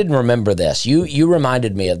see, I didn't remember this. You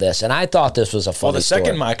reminded me of this, and I thought this was a funny story.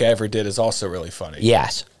 Well, the second mic I ever did is also really funny.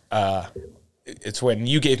 Yes. It's when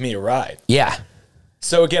you gave me a ride. Yeah.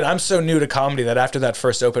 So again, I'm so new to comedy that after that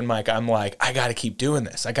first open mic, I'm like, I got to keep doing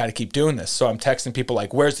this. I got to keep doing this. So I'm texting people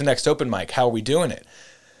like, where's the next open mic? How are we doing it?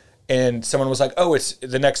 And someone was like, oh, it's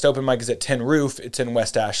the next open mic is at Tin Roof. It's in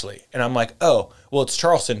West Ashley. And I'm like, oh, well, it's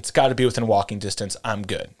Charleston. It's got to be within walking distance. I'm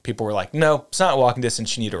good. People were like, no, it's not walking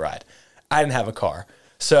distance. You need a ride. I didn't have a car.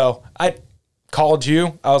 So I called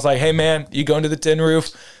you. I was like, hey, man, you going to the Tin Roof?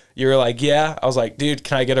 You were like, yeah. I was like, dude,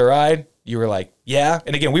 can I get a ride? You were like, yeah.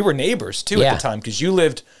 And again, we were neighbors too at the time, because you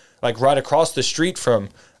lived like right across the street from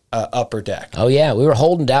Upper Deck. Oh yeah, we were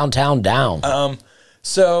holding downtown down.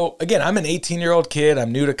 So again, I'm an 18-year-old kid.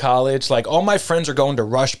 I'm new to college. Like, all my friends are going to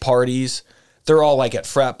rush parties. They're all like at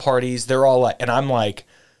frat parties. They're all like, and I'm like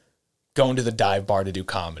going to the dive bar to do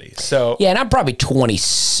comedy. So yeah, and I'm probably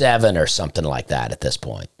 27 or something like that at this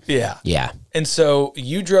point. Yeah. Yeah. And so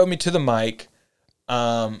you drove me to the mic.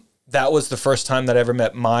 That was the first time that I ever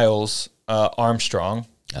met Miles Armstrong.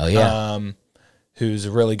 Oh yeah, who's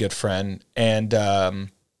a really good friend, and I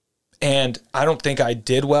don't think I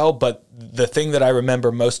did well, but the thing that I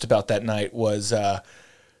remember most about that night was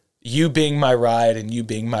you being my ride and you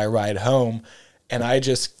being my ride home, and I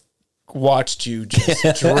just watched you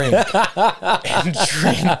just drink and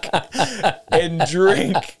drink and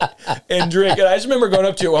drink and drink. And I just remember going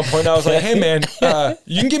up to you at one point, and I was like, hey man,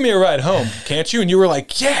 you can give me a ride home, can't you? And you were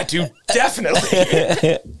like, yeah, dude, definitely.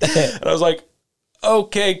 And I was like,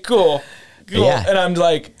 okay, cool. Yeah. And I'm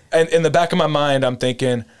like, and in the back of my mind, I'm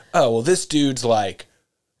thinking, oh, well, this dude's like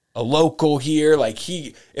a local here. Like,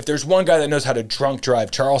 if there's one guy that knows how to drunk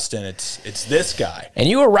drive Charleston, it's this guy. And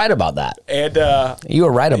you were right about that. And you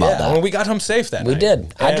were right about that. When we got home safe that night. We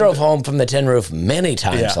did. I drove home from the Tin Roof many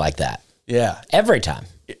times like that. Yeah. Every time.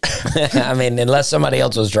 I mean, unless somebody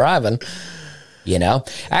else was driving, you know.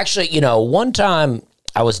 Actually, you know, one time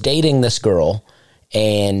I was dating this girl,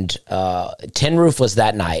 and Tin Roof was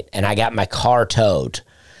that night, and I got my car towed.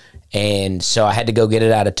 And so I had to go get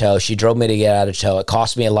it out of tow. She drove me to get out of tow. It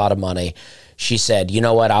cost me a lot of money. She said, you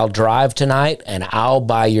know what, I'll drive tonight and I'll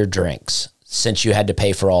buy your drinks since you had to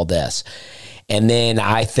pay for all this. And then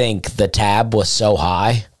I think the tab was so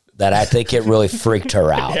high that I think it really freaked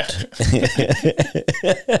her out.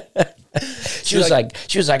 She was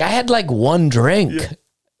like, I had like one drink. Yeah.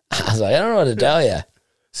 I was like, I don't know what to tell you.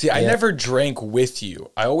 See, I never drank with you.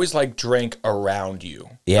 I always like drank around you.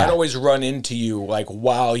 Yeah. I'd always run into you like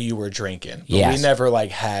while you were drinking. But we never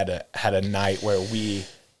like had a night where we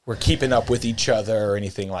were keeping up with each other or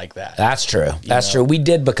anything like that. That's true. That's true. We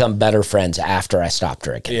did become better friends after I stopped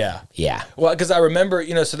drinking. Yeah. Yeah. Well, because I remember,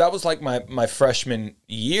 you know, so that was like my freshman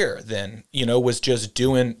year then, you know, was just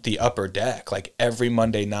doing the Upper Deck. Like every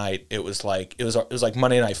Monday night, it was like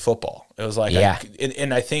Monday Night Football. It was like,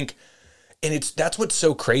 and I think, and that's what's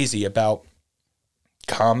so crazy about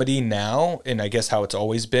comedy now, and I guess how it's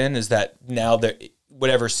always been, is that now that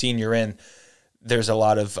whatever scene you're in, there's a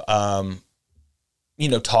lot of, you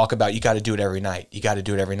know, talk about you got to do it every night. You got to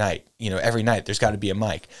do it every night. You know, every night there's got to be a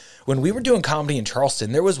mic. When we were doing comedy in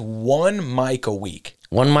Charleston, there was one mic a week.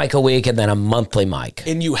 One mic a week and then a monthly mic.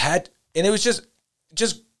 And it was just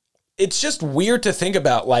it's just weird to think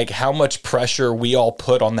about like how much pressure we all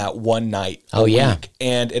put on that one night a week.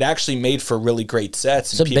 And it actually made for really great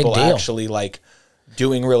sets. It's and a big people deal. actually like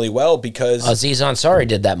doing really well because Aziz Ansari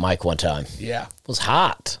did that mic one time. Yeah. It was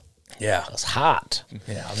hot. Yeah. It was hot.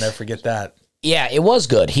 Yeah, I'll never forget that. Yeah, it was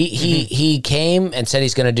good. He came and said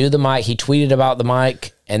he's going to do the mic. He tweeted about the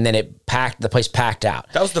mic, and then the place packed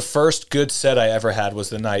out. That was the first good set I ever had, was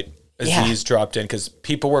the night Aziz dropped in, because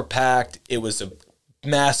people were packed. It was a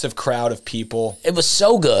massive crowd of people. It was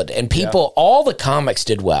so good, and people, all the comics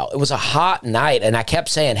did well. It was a hot night, and I kept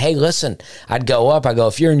saying, hey, listen, I'd go up, I go,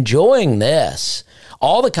 if you're enjoying this,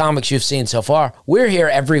 all the comics you've seen so far, we're here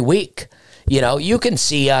every week. You know, you can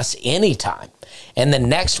see us anytime. And the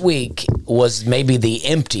next week was maybe the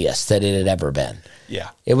emptiest that it had ever been. Yeah.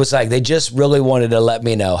 It was like they just really wanted to let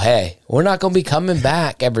me know, hey, we're not going to be coming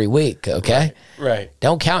back every week, okay? Right.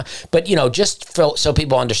 Don't count. But, you know, just so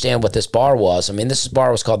people understand what this bar was. I mean, this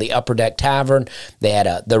bar was called the Upper Deck Tavern. They had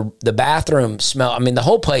the bathroom smell. I mean, the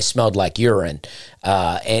whole place smelled like urine.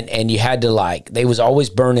 And you had to they was always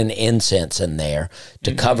burning incense in there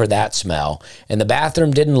to cover that smell. And the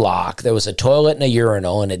bathroom didn't lock. There was a toilet and a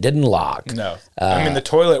urinal, and it didn't lock. No. I mean, the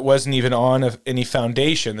toilet wasn't even on any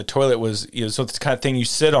foundation. The toilet was, so it's the kind of thing you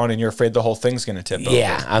sit on and you're afraid the whole thing's going to tip over.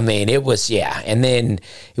 Yeah, I mean, it was, And then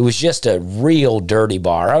it was just a real dirty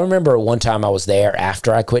bar. I remember one time I was there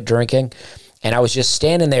after I quit drinking, and I was just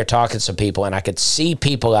standing there talking to some people, and I could see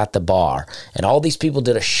people at the bar, and all these people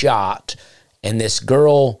did a shot, and this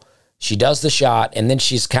girl, she does the shot, and then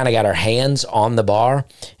she's kind of got her hands on the bar,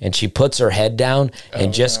 and she puts her head down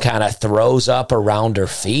and kind of throws up around her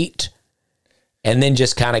feet, and then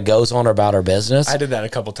just kind of goes on about her business. I did that a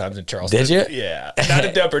couple times in Charleston. Did you? Yeah. Not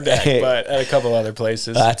at Upper Deck, but at a couple other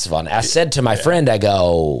places. That's fun. I said to my friend, I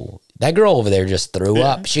go, that girl over there just threw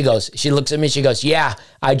up. She looks at me, she goes, yeah,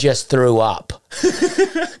 I just threw up.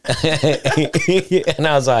 And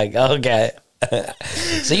I was like, okay.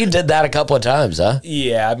 So you did that a couple of times, huh?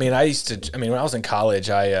 Yeah. I mean, when I was in college,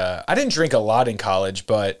 I didn't drink a lot in college,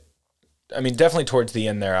 but I mean, definitely towards the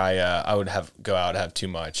end there, I would go out and have too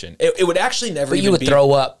much. And it would actually never even you would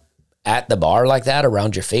throw up at the bar like that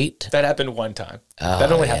around your feet? That happened one time.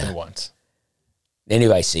 That only happened once.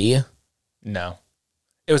 Anybody see you? No.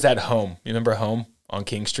 It was at Home. You remember Home on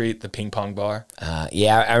King Street, the ping pong bar?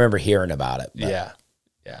 Yeah, I remember hearing about it. But.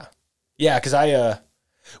 Yeah. Yeah, because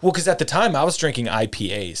because at the time I was drinking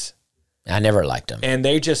IPAs. I never liked them. And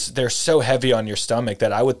they're so heavy on your stomach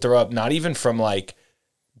that I would throw up, not even from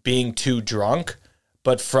being too drunk,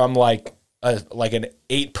 but from an 8%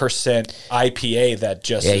 IPA that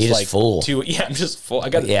just is you're just full. I'm just full. I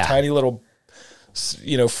got a tiny little,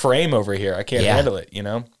 frame over here. I can't handle it,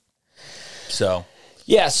 So.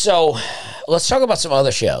 Yeah, so let's talk about some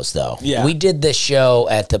other shows, though. Yeah. We did this show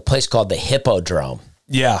at the place called the Hippodrome.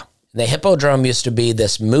 Yeah. The Hippodrome used to be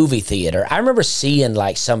this movie theater. I remember seeing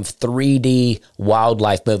some 3D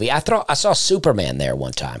wildlife movie. I saw Superman there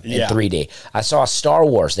one time in 3D. I saw Star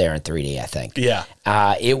Wars there in 3D, I think. Yeah.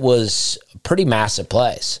 It was a pretty massive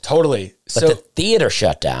place. Totally. But the theater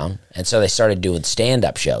shut down, and so they started doing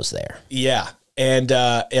stand-up shows there. Yeah. And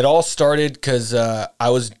it all started because I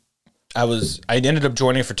ended up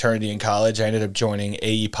joining a fraternity in college. I ended up joining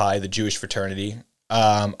AE Pi, the Jewish fraternity.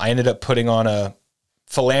 I ended up putting on a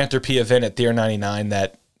philanthropy event at Theater 99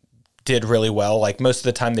 that did really well. Most of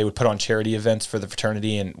the time they would put on charity events for the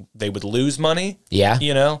fraternity and they would lose money. Yeah.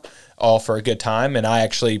 All for a good time. And I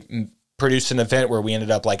actually produced an event where we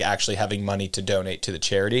ended up actually having money to donate to the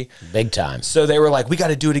charity. Big time. So they were like, we got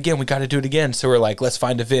to do it again. We got to do it again. So we're like, let's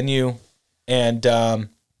find a venue. And, the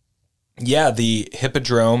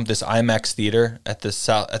Hippodrome, this IMAX theater at the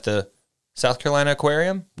South Carolina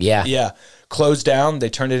Aquarium. Yeah. Yeah. Closed down. They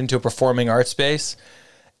turned it into a performing arts space.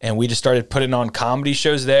 And we just started putting on comedy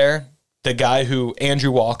shows there. The guy Andrew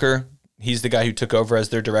Walker, he's the guy who took over as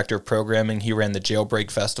their director of programming. He ran the Jailbreak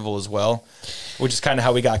Festival as well, which is kind of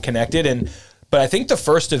how we got connected. But I think the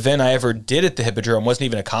first event I ever did at the Hippodrome wasn't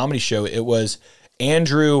even a comedy show. It was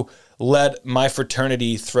Andrew let my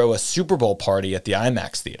fraternity throw a Super Bowl party at the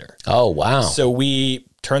IMAX theater. Oh, wow. So we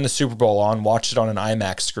turned the Super Bowl on, watched it on an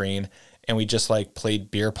IMAX screen, and we just played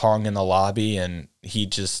beer pong in the lobby. And he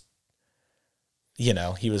just, he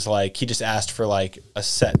was he just asked for a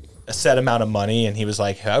set amount of money. And he was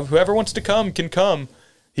like, whoever wants to come can come.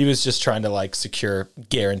 He was just trying to secure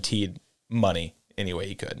guaranteed money any way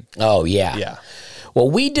he could. Oh, yeah. Yeah. Well,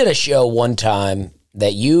 we did a show one time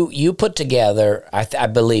that you put together. I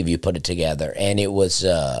believe you put it together, and it was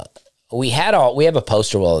we have a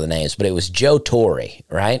poster with all the names, but it was Joe Torre,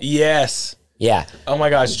 right? Yes. Yeah. Oh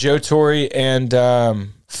my gosh, Joe Torre and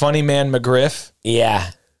Funny Man McGriff.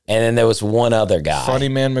 Yeah. And then there was one other guy. Funny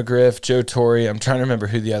Man McGriff, Joe Torre. I'm trying to remember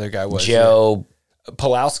who the other guy was. Joe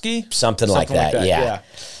Pulowski? Something like that. Yeah.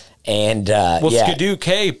 And Skidoo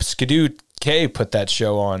Cape, Skidoo K put that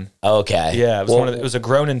show on. Okay. Yeah, it was a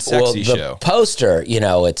grown and sexy the show. Poster,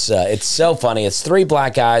 it's so funny. It's three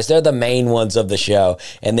black guys. They're the main ones of the show.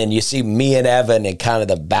 And then you see me and Evan in kind of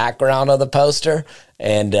the background of the poster.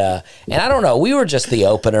 And I don't know, we were just the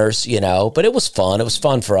openers, but it was fun. It was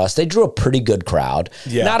fun for us. They drew a pretty good crowd.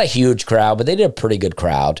 Yeah. Not a huge crowd, but they did a pretty good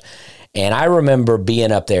crowd. And I remember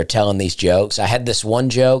being up there telling these jokes. I had this one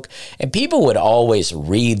joke, and people would always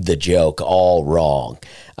read the joke all wrong.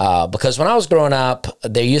 Because when I was growing up,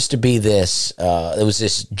 there used to be this, there was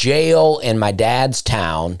this jail in my dad's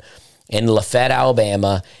town in Lafayette,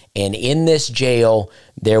 Alabama. And in this jail,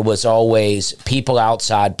 there was always people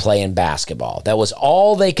outside playing basketball. That was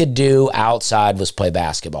all they could do outside was play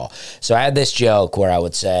basketball. So I had this joke where I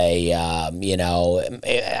would say, I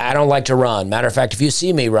don't like to run. Matter of fact, if you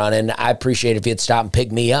see me running, I appreciate if you'd stop and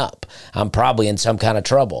pick me up. I'm probably in some kind of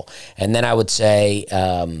trouble. And then I would say,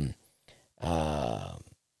 well,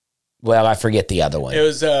 I forget the other one. It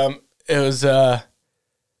was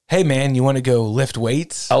hey man, you want to go lift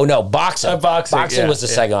weights? Oh no, boxing. Boxing was the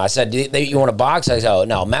second one. I said, you want to box? I said, oh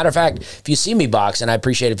no. Matter of fact, if you see me boxing, I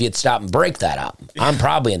appreciate if you'd stop and break that up. I'm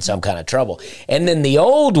probably in some kind of trouble. And then the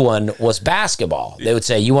old one was basketball. They would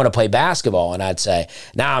say, you want to play basketball? And I'd say,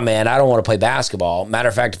 nah man, I don't want to play basketball. Matter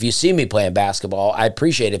of fact, if you see me playing basketball, I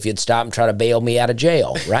appreciate if you'd stop and try to bail me out of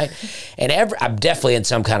jail, right? And I'm definitely in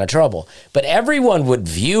some kind of trouble. But everyone would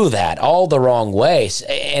view that all the wrong ways.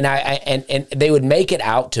 And and they would make it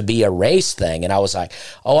out to be a race thing. And I was like,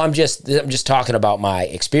 oh, I'm just talking about my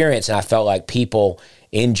experience. And I felt like people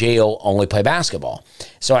in jail only play basketball.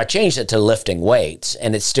 So I changed it to lifting weights,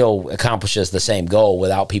 and it still accomplishes the same goal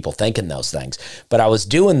without people thinking those things. But I was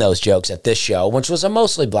doing those jokes at this show, which was a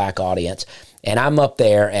mostly black audience. And I'm up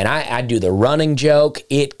there, and I do the running joke.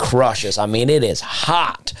 It crushes. I mean, it is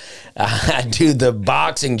hot. I do the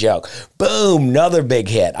boxing joke. Boom, another big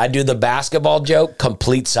hit. I do the basketball joke,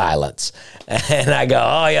 complete silence. And I go,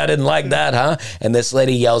 oh, yeah, I didn't like that, huh? And this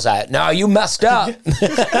lady yells out, no, you messed up.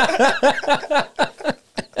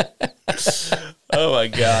 Oh, my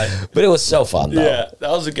God. But it was so fun, though. Yeah,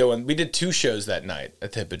 that was a good one. We did 2 shows that night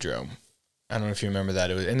at the Hippodrome. I don't know if you remember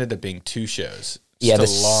that. It ended up being 2 shows. Yeah, a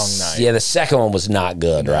long night. Yeah, the second one was not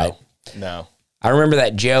good, right? No. I remember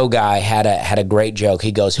that Joe guy had a great joke.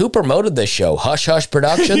 He goes, who promoted this show? Hush Hush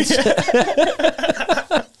Productions?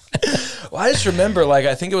 Well, I just remember,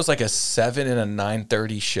 I think it was a 7 and a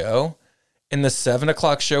 9:30 show. And the 7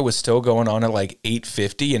 o'clock show was still going on at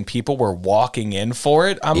 8:50, and people were walking in for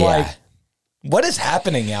it. I'm like, what is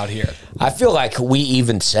happening out here? I feel like we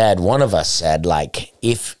even said, one of us said,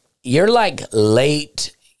 if you're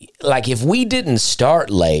late, if we didn't start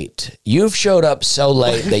late, you've showed up so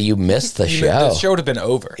late that you missed the show. The show would have been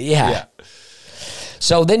over. Yeah.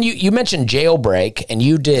 So then you mentioned Jailbreak, and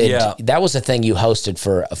you did, that was a thing you hosted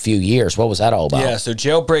for a few years. What was that all about? Yeah, so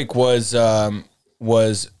Jailbreak was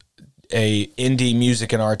a indie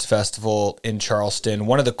music and arts festival in Charleston.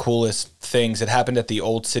 One of the coolest things, it happened at the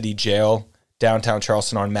Old City Jail, downtown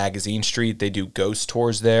Charleston on Magazine Street. They do ghost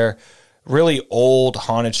tours there. Really old,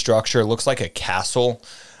 haunted structure. Looks like a castle.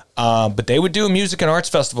 But they would do a music and arts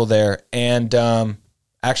festival there. And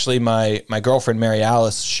actually, my girlfriend, Mary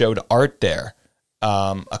Alice, showed art there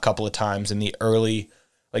a couple of times in the early,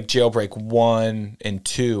 Jailbreak 1 and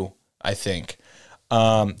 2, I think.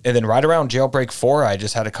 And then right around Jailbreak 4, I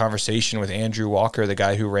just had a conversation with Andrew Walker, the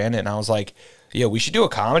guy who ran it. And I was like, yeah, we should do a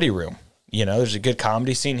comedy room. There's a good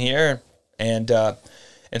comedy scene here. And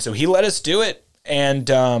so he let us do it. And,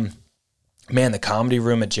 man, the comedy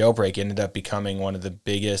room at Jailbreak ended up becoming one of the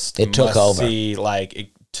biggest. It took over. It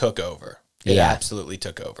took over. It absolutely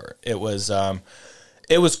took over. It was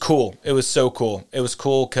cool. It was so cool. It was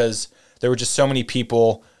cool because there were just so many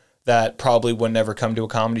people that probably would never come to a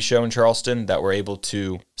comedy show in Charleston that were able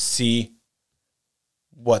to see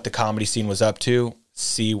what the comedy scene was up to,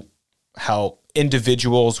 see how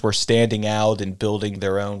individuals were standing out and building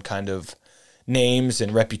their own kind of names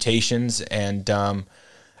and reputations. And I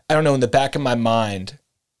don't know, in the back of my mind,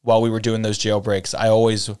 while we were doing those Jailbreaks, I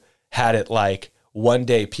always had it one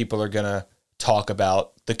day people are going to talk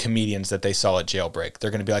about the comedians that they saw at Jailbreak.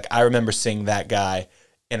 They're going to be like, I remember seeing that guy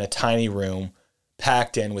in a tiny room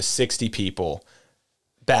packed in with 60 people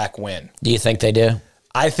back when. Do you think they do?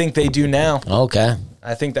 I think they do now. Okay.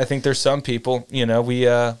 I think there's some people,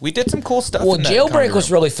 we did some cool stuff. Well, Jailbreak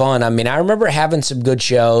was really fun. I mean, I remember having some good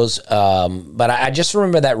shows, but I just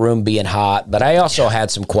remember that room being hot. But I also had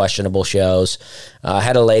some questionable shows. I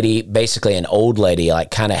had a lady, basically an old lady,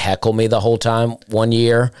 kind of heckle me the whole time one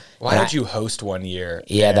year. Why did you host one year?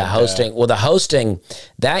 Yeah, the hosting. The hosting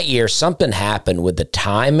that year, something happened with the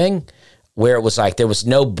timing where it was like there was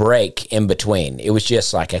no break in between. It was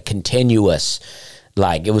just like a continuous,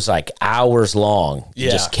 like it was like hours long. It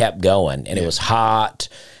just kept going, and it was hot,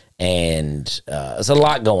 and there's a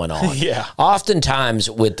lot going on. Yeah. Oftentimes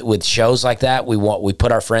with shows like that, we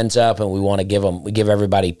put our friends up, and we give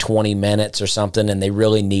everybody 20 minutes or something, and they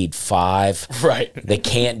really need 5. Right. They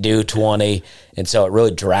can't do 20, and so it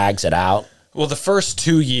really drags it out. Well, the first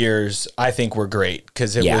 2 years I think were great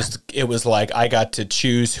because it was like I got to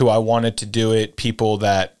choose who I wanted to do it, people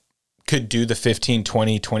that could do the 15,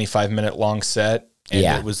 20, 25-minute long set. And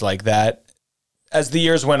it was like that. As the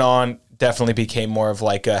years went on, definitely became more of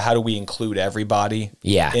like how do we include everybody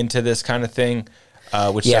into this kind of thing?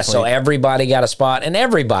 So everybody got a spot, and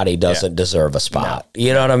everybody doesn't deserve a spot. No.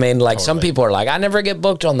 You know what I mean? Like some people are like, I never get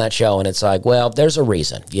booked on that show, and it's like, well, there's a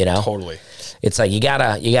reason, you know? Totally. It's like you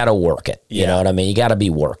gotta work it. You know what I mean? You gotta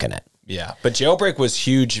be working it. Yeah. But Jailbreak was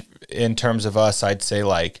huge in terms of us, I'd say,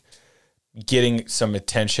 like getting some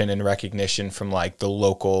attention and recognition from like the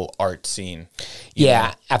local art scene.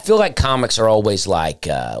 Yeah. I feel like comics are always like,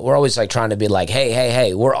 we're always like trying to be like,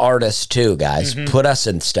 hey, we're artists too, guys. Mm-hmm. Put us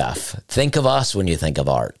in stuff. Think of us when you think of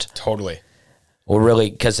art. Totally. We're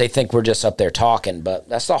really, because they think we're just up there talking, but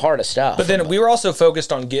that's the hardest stuff. But then we were also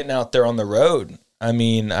focused on getting out there on the road. I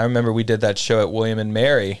mean, I remember we did that show at William and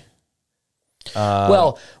Mary.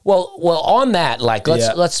 Well, on that, like,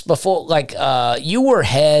 let's before, like, you were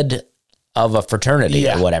head of a fraternity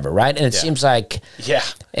or whatever, right? And it seems like,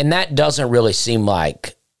 and that doesn't really seem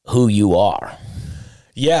like who you are.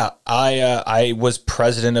 Yeah, I was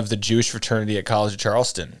president of the Jewish fraternity at College of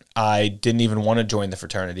Charleston. I didn't even want to join the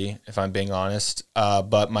fraternity, if I'm being honest.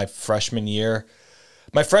 But my freshman year,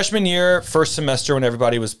 first semester when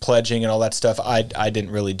everybody was pledging and all that stuff, I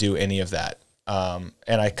didn't really do any of that. And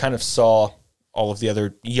I kind of saw all of the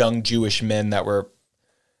other young Jewish men that were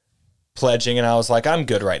pledging, and I was like, I'm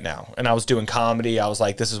good right now. And I was doing comedy. I was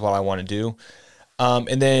like, this is what I want to do.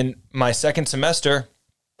 And then my second semester,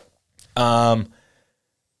 the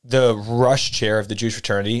rush chair of the Jewish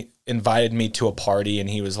fraternity invited me to a party, and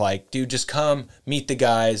he was like, dude, just come meet the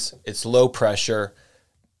guys. It's low pressure.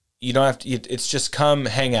 You don't have to, it's just come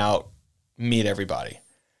hang out, meet everybody.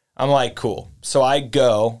 I'm like, cool. So I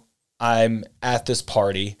go, I'm at this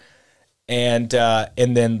party, and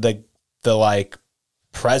then the like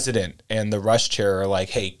president and the rush chair are like,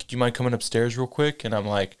 hey, do you mind coming upstairs real quick? And I'm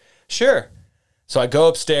like, sure. So I go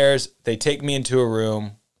upstairs, they take me into a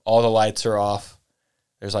room, all the lights are off.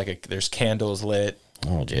 There's candles lit.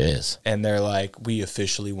 Oh, jeez. And they're like, we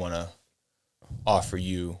officially want to offer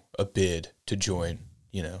you a bid to join,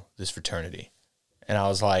 this fraternity. And I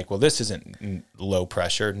was like, well, this isn't low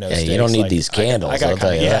pressure. No stakes. You don't need these candles. I'll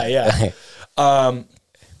tell you that. Yeah.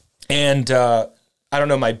 I don't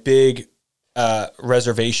know, my big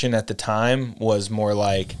reservation at the time was more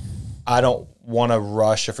like, I don't want to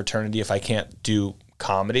rush a fraternity if I can't do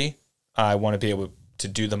comedy. I want to be able to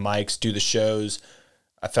do the mics, do the shows.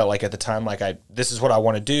 I felt like at the time, like this is what I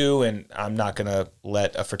want to do, and I'm not going to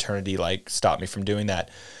let a fraternity like stop me from doing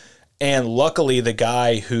that. And luckily, the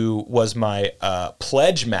guy who was my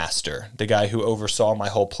pledge master, the guy who oversaw my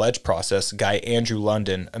whole pledge process, guy Andrew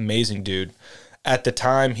London, amazing dude. At the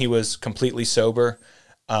time, he was completely sober,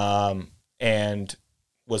 and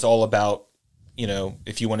was all about,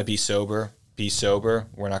 if you want to be sober, be sober.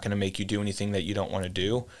 We're not going to make you do anything that you don't want to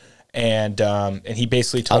do. And he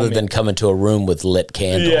basically told me, other than coming to a room with lit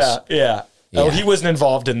candles. Yeah. Oh, he wasn't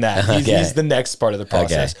involved in that. He's the next part of the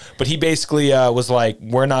process. Okay. But he basically was like,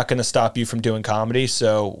 we're not going to stop you from doing comedy,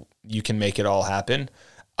 so you can make it all happen.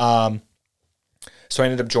 So I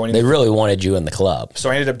ended up joining. They really wanted you in the club. So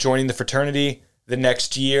I ended up joining the fraternity. The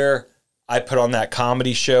next year, I put on that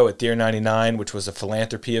comedy show at Deer 99, which was a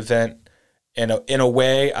philanthropy event. And in a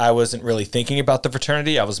way, I wasn't really thinking about the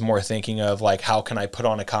fraternity. I was more thinking of like, how can I put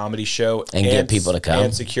on a comedy show and get people to come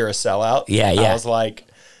and secure a sellout? Yeah. I was like,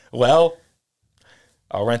 well,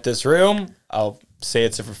 I'll rent this room. I'll say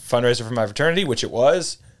it's a fundraiser for my fraternity, which it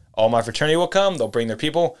was. All my fraternity will come. They'll bring their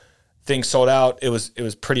people. Things sold out. It was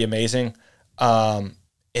pretty amazing. And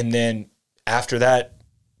then after that,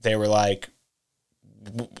 they were like,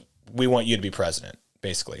 we want you to be president.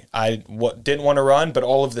 Basically, I didn't want to run, but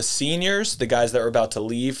all of the seniors, the guys that were about to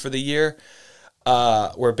leave for the year,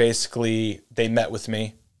 were basically, they met with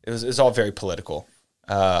me. It was all very political,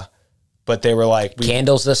 but they were like,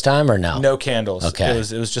 candles this time or no? No candles. Okay,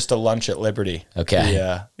 it was just a lunch at Liberty.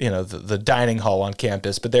 Okay, the dining hall on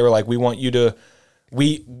campus. But they were like, we want you to,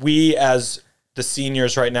 we as the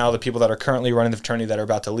seniors right now, the people that are currently running the fraternity that are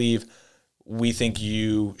about to leave, we think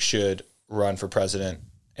you should run for president,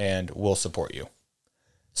 and we'll support you.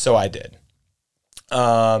 So I did.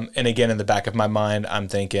 And again, in the back of my mind, I'm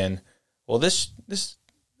thinking, well, this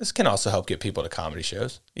can also help get people to comedy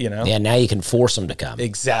shows, you know? Yeah, now you can force them to come.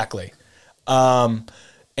 Exactly.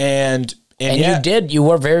 And you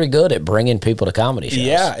were very good at bringing people to comedy shows.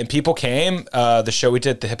 Yeah, and people came. The show we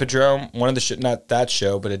did at the Hippodrome, one of the not that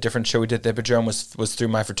show, but a different show we did at the Hippodrome was through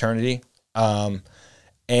my fraternity. And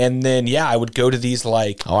then, I would go to these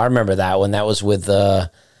like... Oh, I remember that one. That was with...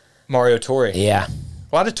 Mario Torre. Yeah.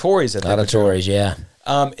 A lot of Torres at the Hippodrome. A lot of Torres, yeah.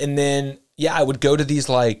 And then, I would go to these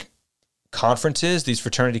like conferences, these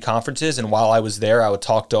fraternity conferences, and while I was there, I would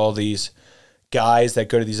talk to all these guys that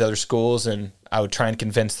go to these other schools, and I would try and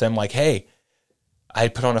convince them like, hey, I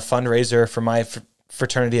put on a fundraiser for my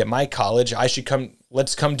fraternity at my college. I should come.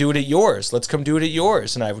 Let's come do it at yours. Let's come do it at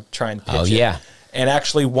yours. And I would try and pitch it. And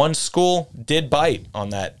actually, one school did bite on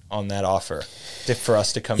that offer for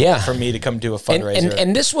us to come. For me to come do a fundraiser.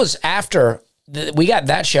 And this was after we got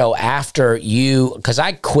that show after you, because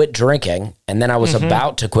I quit drinking and then I was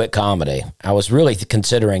about to quit comedy. I was really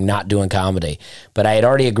considering not doing comedy, but I had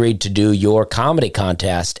already agreed to do your comedy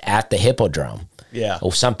contest at the Hippodrome. Yeah.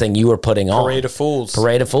 Or something you were putting on. Parade of Fools.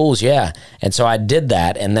 Parade of Fools, yeah. And so I did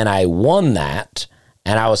that, and then I won that,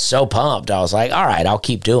 and I was so pumped. I was like, all right, I'll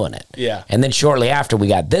keep doing it. Yeah. And then shortly after, we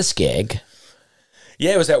got this gig.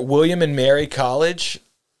 Yeah, it was at William and Mary College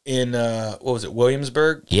in,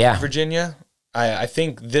 Williamsburg, Virginia. I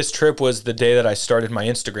think this trip was the day that I started my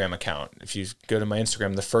Instagram account. If you go to my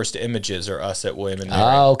Instagram, the first images are us at William and Mary.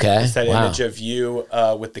 Oh, okay. It's that image of you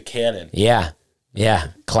with the cannon. Yeah. Yeah.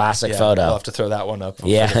 Classic photo. I'll have to throw that one up for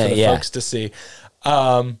the folks to see.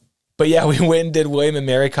 But we went and did William and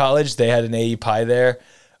Mary College. They had an AE Pie there.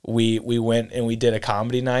 We went and we did a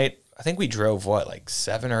comedy night. I think we drove,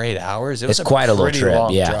 7 or 8 hours? It was quite a little trip,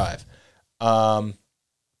 long drive.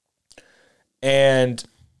 And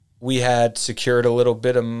we had secured a little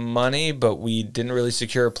bit of money, but we didn't really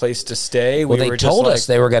secure a place to stay. Well, they told us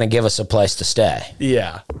they were going to give us a place to stay.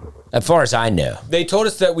 Yeah. As far as I knew. They told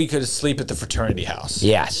us that we could sleep at the fraternity house.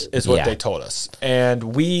 Yes. Is what they told us.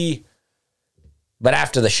 And But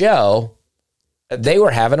after the show, they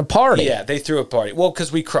were having a party. Yeah, they threw a party. Well,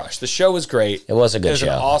 because we crushed. The show was great. It was a good show. It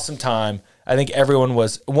was an awesome time. I think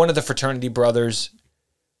one of the fraternity brothers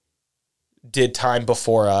did time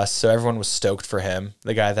before us, so everyone was stoked for him,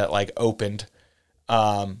 the guy that opened.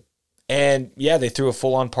 And they threw a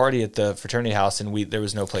full-on party at the fraternity house, and there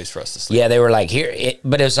was no place for us to sleep. Yeah, they were here,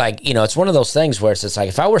 but it was it's one of those things where it's like,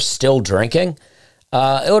 if I were still drinking,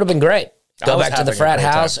 it would have been great. Go back to the frat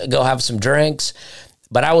house, go have some drinks.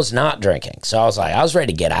 But I was not drinking, so I was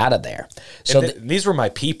ready to get out of there. So these were my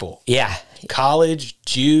people. Yeah. College,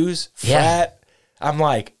 Jews, frat. Yeah. I'm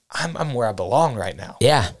like, I'm where I belong right now.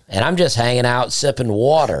 Yeah, and I'm just hanging out, sipping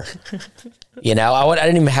water. I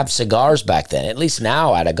didn't even have cigars back then. At least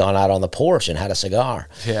now I'd have gone out on the porch and had a cigar.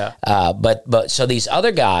 Yeah. But so these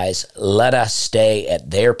other guys let us stay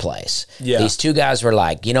at their place. Yeah. These two guys were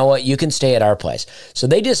like, you know what, you can stay at our place. So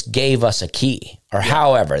they just gave us a key, or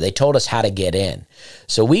however, they told us how to get in.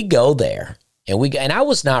 So we go there. And I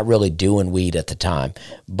was not really doing weed at the time,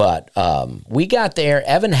 but we got there.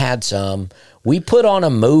 Evan had some. We put on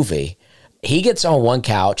a movie. He gets on one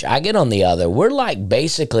couch. I get on the other. We're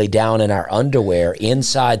basically down in our underwear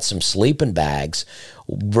inside some sleeping bags,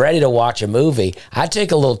 ready to watch a movie. I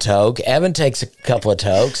take a little toke. Evan takes a couple of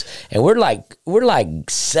tokes, and we're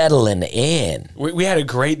settling in. We had a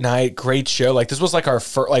great night, great show. This was our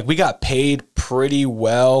first. We got paid pretty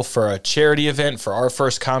well for a charity event for our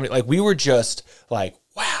first comedy. We were just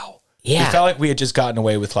wow. Yeah, we felt like we had just gotten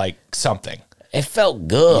away with something. It felt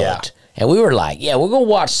good. Yeah. And we were like, we're going to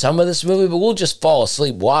watch some of this movie, but we'll just fall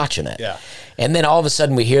asleep watching it. Yeah. And then all of a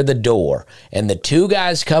sudden we hear the door, and the two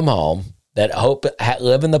guys come home that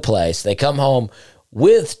live in the place. They come home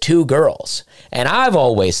with two girls. And I've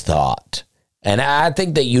always thought, and I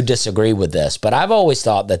think that you disagree with this, but I've always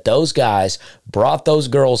thought that those guys brought those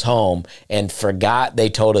girls home and forgot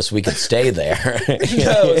they told us we could stay there.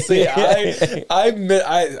 No, see, I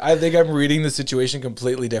think I'm reading the situation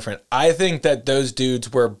completely different. I think that those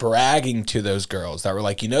dudes were bragging to those girls that were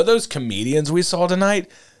like, those comedians we saw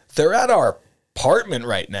tonight, they're at our apartment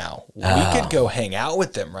right now. We could go hang out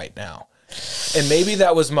with them right now. And maybe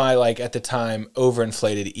that was my, at the time,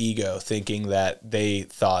 overinflated ego, thinking that they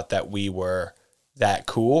thought that we were that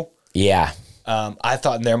cool. Yeah. I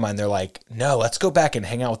thought in their mind, they're like, no, let's go back and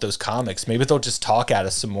hang out with those comics. Maybe they'll just talk at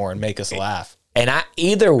us some more and make us laugh. And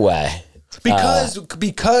either way.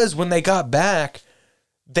 Because when they got back,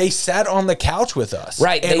 they sat on the couch with us.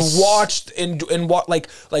 Right. And watched, and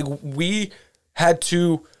we had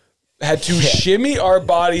to shimmy our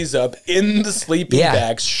bodies up in the sleeping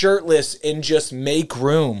bags, shirtless, and just make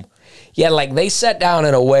room Yeah, like they sat down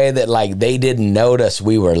in a way that like they didn't notice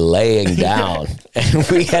we were laying down. And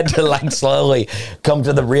we had to like slowly come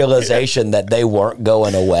to the realization that they weren't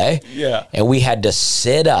going away. Yeah. And we had to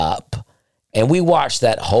sit up and we watched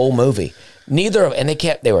that whole movie.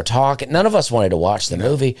 They were talking. None of us wanted to watch the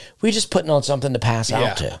movie. We were just putting on something to pass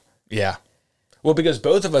out to. Yeah. Well, because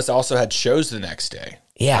both of us also had shows the next day.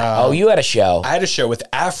 Yeah. You had a show. I had a show with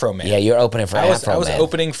Afro Man. Yeah, you're opening for Afro Man. I was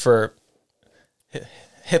opening for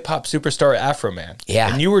hip hop superstar Afro Man.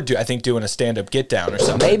 Yeah. And you were, I think, doing a stand-up get down or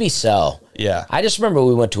something. Maybe so. Yeah. I just remember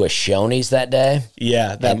we went to a Shoney's that day.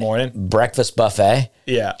 Yeah, that morning. Breakfast buffet.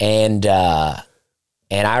 Yeah. And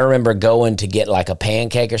I remember going to get like a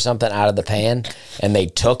pancake or something out of the pan, and they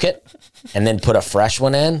took it and then put a fresh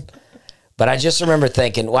one in. But I just remember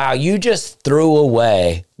thinking, wow, you just threw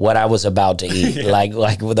away what I was about to eat. Yeah.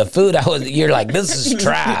 Like with the food you're like, this is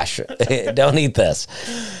trash. Don't eat this.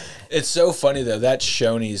 It's so funny though, that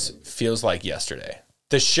Shoney's feels like yesterday.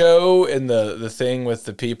 The show and the thing with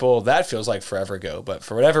the people, that feels like forever ago. But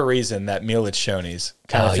for whatever reason, that meal at Shoney's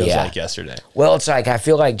kind of feels like yesterday. Well, it's like I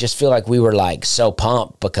feel like we were like so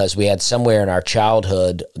pumped because we had somewhere in our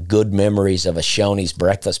childhood good memories of a Shoney's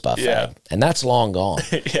breakfast buffet. Yeah. And that's long gone.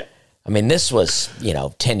 Yeah. I mean, this was,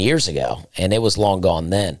 10 years ago, and it was long gone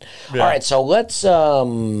then. Yeah. All right, so let's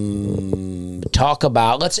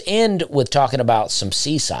end with talking about some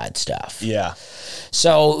Seaside stuff. Yeah.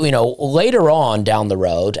 So, later on down the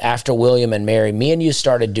road, after William and Mary, me and you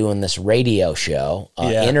started doing this radio show,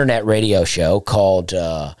 internet radio show called...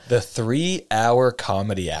 The 3-Hour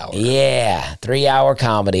Comedy Hour. Yeah, 3-Hour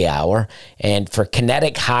Comedy Hour. And for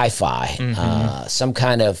Kinetic Hi-Fi, some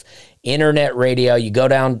kind of... internet radio. You go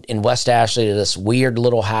down in West Ashley to this weird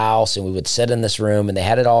little house, and we would sit in this room, and they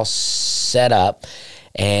had it all set up,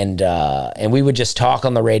 and we would just talk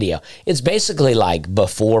on the radio. It's basically like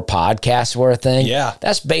before podcasts were a thing. Yeah.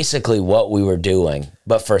 That's basically what we were doing,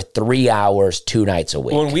 but for 3 hours, 2 nights a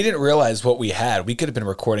week. Well, and we didn't realize what we had. We could have been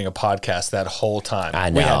recording a podcast that whole time. I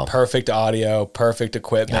know. We had perfect audio, perfect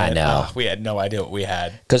equipment. I know. We had no idea what we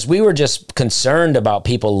had. Because we were just concerned about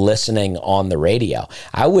people listening on the radio.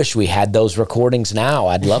 I wish we had those recordings now.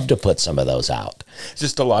 I'd love to put some of those out.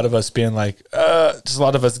 Just a lot of us being like, just a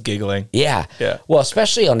lot of us giggling. Yeah. Yeah. Well,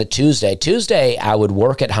 especially on a Tuesday. Tuesday, I would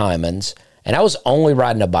work at Hyman's. And I was only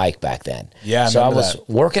riding a bike back then. Yeah, so I was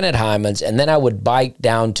working at Hyman's, and then I would bike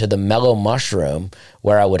down to the Mellow Mushroom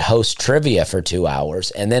where I would host trivia for 2 hours.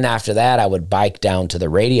 And then after that, I would bike down to the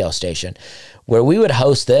radio station where we would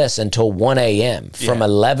host this until 1 a.m. from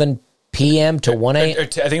 11 p.m. to 1 a.m. I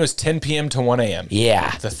think it was 10 p.m. to 1 a.m.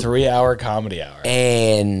 Yeah. The 3-Hour Comedy Hour.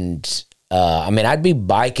 And, I'd be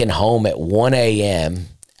biking home at 1 a.m.,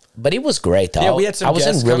 but it was great, though. Yeah, we had some guests I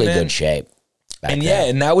was in really good shape. And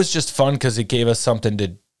and that was just fun because it gave us something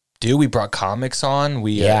to do. We brought comics on.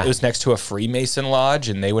 It was next to a Freemason lodge,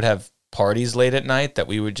 and they would have parties late at night that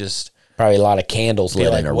we would just... Probably a lot of candles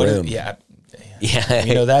lit in a room. Yeah.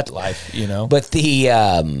 That life, But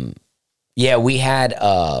we had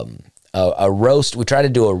a roast. We tried to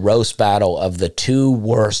do a roast battle of the 2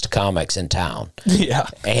 worst comics in town. Yeah.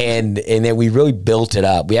 And then we really built it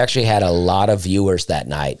up. We actually had a lot of viewers that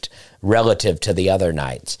night relative to the other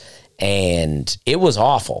nights. And it was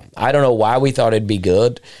awful. I don't know why we thought it'd be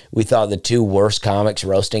good. We thought the 2 worst comics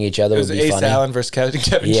roasting each other would be Ace funny. Allen versus Kevin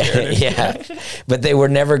Sheridan. Yeah. But they were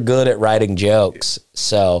never good at writing jokes.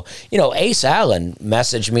 So, Ace Allen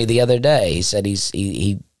messaged me the other day. He said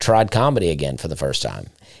he tried comedy again for the first time.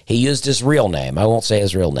 He used his real name. I won't say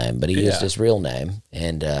his real name, but he used his real name.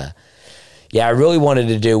 And, I really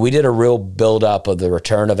wanted to we did a real build-up of the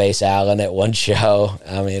return of Ace Allen at one show.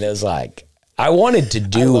 I mean, it was like... I wanted to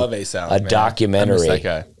do a documentary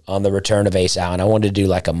on the return of Ace Allen. I wanted to do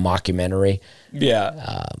like a mockumentary.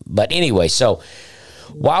 Yeah. But anyway, so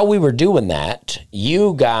while we were doing that,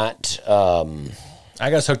 you got...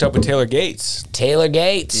 I got hooked up with Taylor Gates. Taylor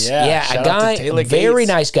Gates. Yeah, a guy, very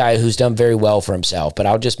nice guy who's done very well for himself. But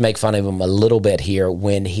I'll just make fun of him a little bit here.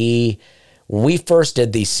 When we first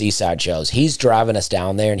did these Seaside shows, he's driving us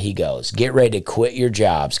down there and he goes, "Get ready to quit your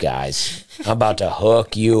jobs, guys. I'm about to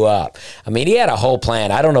hook you up." I mean, he had a whole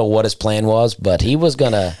plan. I don't know what his plan was, but we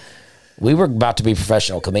were about to be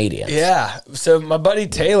professional comedians. Yeah. So my buddy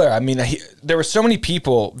Taylor, there were so many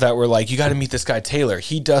people that were like, "You got to meet this guy Taylor.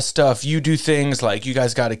 He does stuff. You do things. Like, you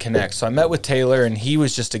guys got to connect." So I met with Taylor, and he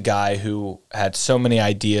was just a guy who had so many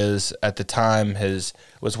ideas at the time.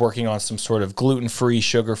 Was working on some sort of gluten-free,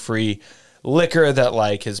 sugar-free liquor that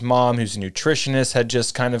like his mom, who's a nutritionist, had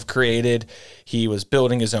just kind of created. He was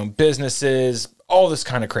building his own businesses, all this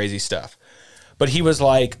kind of crazy stuff. But he was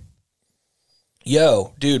like,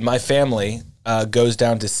 "Yo, dude, my family, goes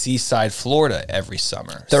down to Seaside, Florida every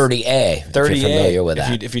summer. 30A, 30A, if you're familiar with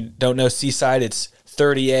that. If you don't know Seaside, it's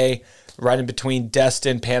 30A, right in between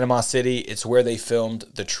Destin, Panama City. It's where they filmed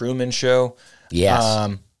The Truman Show.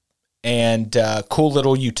 Yes. And cool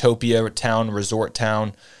little utopia town, resort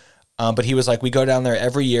town. But he was like, we go down there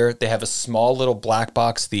every year. They have a small little black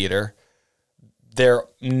box theater. They're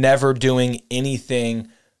never doing anything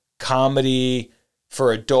comedy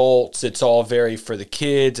for adults. It's all very for the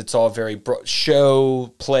kids. It's all very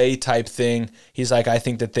show play type thing. He's like, I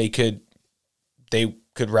think that they could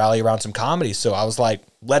rally around some comedy. So I was like,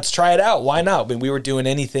 let's try it out. Why not? I mean, we were doing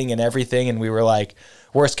anything and everything. And we were like,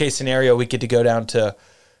 worst case scenario, we get to go down to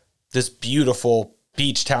this beautiful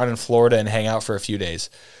beach town in Florida and hang out for a few days.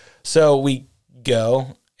 So we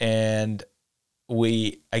go, and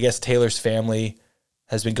I guess Taylor's family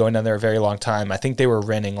has been going down there a very long time. I think they were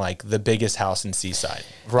renting like the biggest house in Seaside.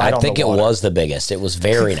 Right, I think it was the biggest. It was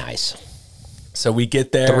very nice. So we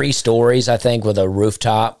get there. 3 stories, I think, with a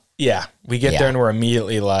rooftop. Yeah. We get there and we're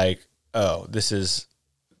immediately like, oh, this is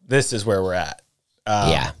where we're at.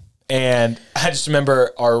 And I just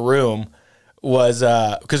remember our room was,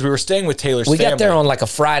 because we were staying with Taylor's family. We got there on like a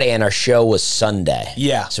Friday and our show was Sunday.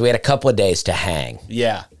 Yeah. So we had a couple of days to hang.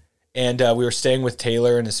 Yeah. And we were staying with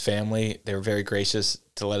Taylor and his family. They were very gracious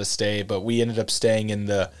to let us stay, but we ended up staying in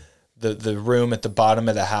the room at the bottom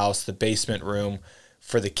of the house, the basement room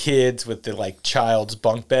for the kids with the like child's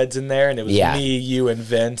bunk beds in there. And it was me, you, and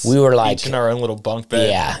Vince. We were like each in our own little bunk bed.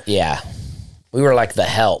 Yeah, yeah. We were like the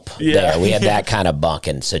help there. We had that kind of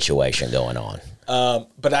bunking situation going on.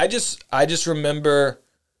 But I just remember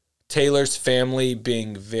Taylor's family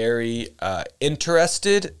being very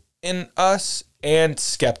interested in us and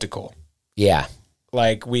skeptical. Yeah.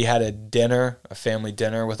 Like we had a family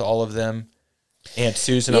dinner with all of them. Aunt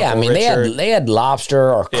Susan, Uncle Richard. They had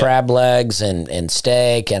lobster or crab legs and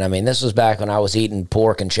steak. And I mean, this was back when I was eating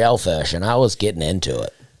pork and shellfish and I was getting into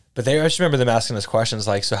it. But I just remember them asking us questions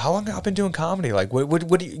like, so how long have I been doing comedy? Like,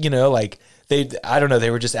 what do you know, like I don't know.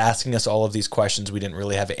 They were just asking us all of these questions we didn't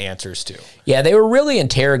really have answers to. Yeah. They were really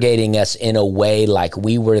interrogating us in a way like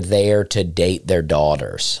we were there to date their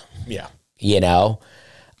daughters. Yeah. You know?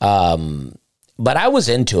 But I was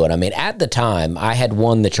into it. I mean, at the time, I had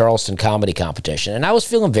won the Charleston comedy competition, and I was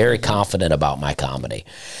feeling very confident about my comedy.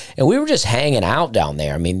 And we were just hanging out down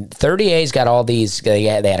there. I mean, 30A's got all these, they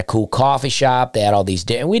had a cool coffee shop. They had all these,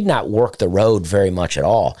 and we'd not worked the road very much at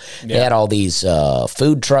all. Yeah. They had all these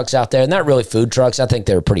food trucks out there. Not really food trucks. I think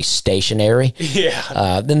they were pretty stationary.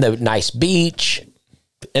 Yeah. Then the nice beach.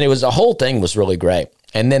 And the whole thing was really great.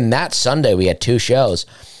 And then that Sunday, we had 2 shows.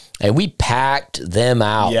 And we packed them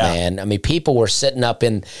out, man. I mean, people were sitting up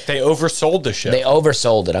in... They oversold the show. They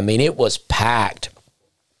oversold it. I mean, it was packed.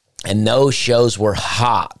 And those shows were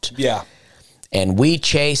hot. Yeah. And we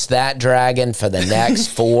chased that dragon for the next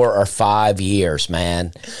 4 or 5 years,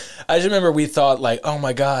 man. I just remember we thought, like, oh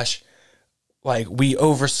my gosh, like, we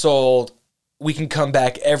oversold. We can come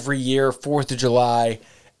back every year, 4th of July,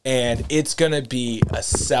 and it's going to be a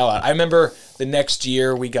sellout. I remember the next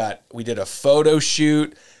year we did a photo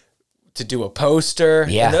shoot to do a poster.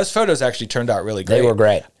 Yeah. And those photos actually turned out really great. They were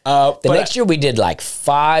great. The next year we did like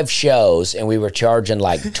 5 shows and we were charging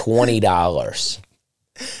like $20.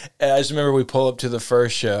 And I just remember we pull up to the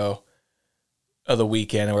first show of the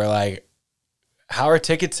weekend and we're like, how are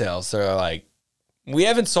ticket sales? They're like, we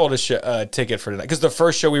haven't sold a ticket for tonight. Because the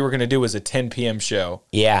first show we were going to do was a 10 p.m. show.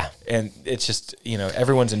 Yeah. And it's just,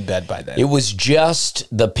 everyone's in bed by then. It was just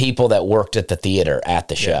the people that worked at the theater at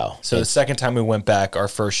the show. So the second time we went back, our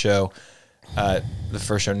first show,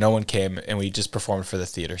 no one came, and we just performed for the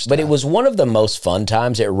theater staff. But it was one of the most fun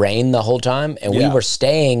times. It rained the whole time, and we were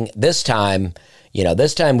staying this time.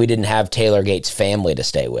 This time we didn't have Taylor Gates' family to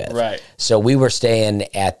stay with. Right. So we were staying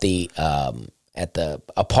at the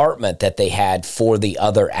apartment that they had for the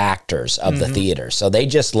other actors of the theater. So they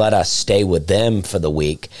just let us stay with them for the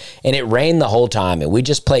week. And it rained the whole time. And we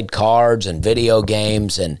just played cards and video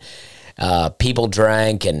games and people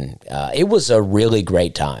drank. And it was a really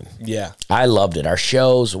great time. Yeah. I loved it. Our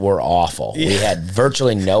shows were awful. Yeah. We had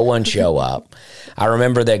virtually no one show up. I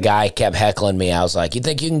remember the guy kept heckling me. I was like, you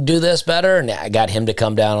think you can do this better? And I got him to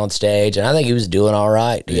come down on stage. And I think he was doing all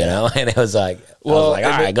right, you know? And it was like... all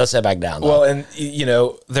right, go sit back down. Though. Well, and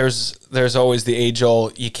there's always the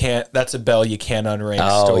age-old, that's a bell you can't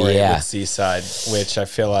unring story with Seaside, which I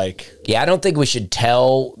feel like... Yeah, I don't think we should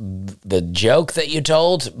tell the joke that you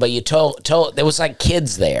told, but you told there was like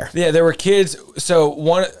kids there. Yeah, there were kids. So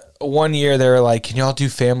one year they were like, can y'all do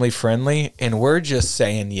family friendly? And we're just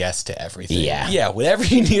saying yes to everything. Yeah, whatever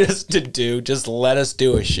you need us to do, just let us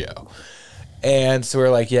do a show. And so we're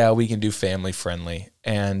like, yeah, we can do family friendly.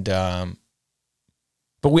 And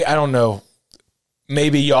But I don't know.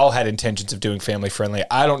 Maybe y'all had intentions of doing family friendly.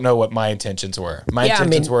 I don't know what my intentions were. My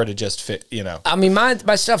intentions were to just fit, I mean,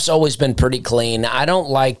 my stuff's always been pretty clean. I don't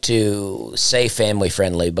like to say family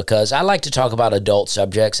friendly because I like to talk about adult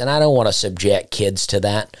subjects, and I don't want to subject kids to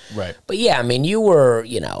that. Right. But yeah, I mean, you were,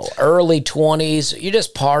 early 20s. You're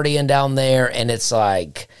just partying down there, and it's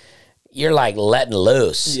like you're like letting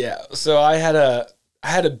loose. Yeah. So I had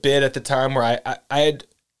a bit at the time where I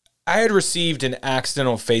had received an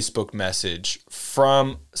accidental Facebook message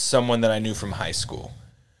from someone that I knew from high school,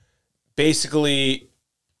 basically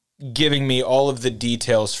giving me all of the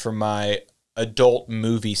details for my adult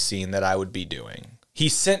movie scene that I would be doing. He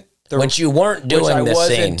sent which you weren't doing the scene. I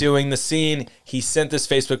wasn't doing the scene. He sent this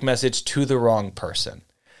Facebook message to the wrong person.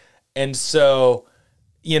 And so,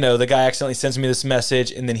 the guy accidentally sends me this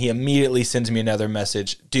message, and then he immediately sends me another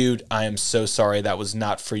message. Dude, I am so sorry. That was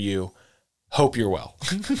not for you. Hope you're well.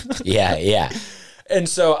 Yeah. And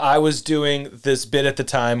so I was doing this bit at the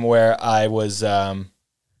time where I was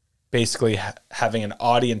basically having an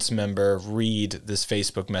audience member read this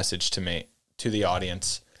Facebook message to the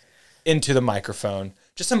audience, into the microphone.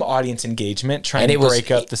 Just some audience engagement, trying to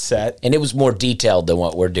break up the set. And it was more detailed than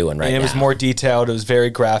what we're doing right now. And it was more detailed. It was very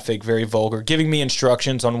graphic, very vulgar, giving me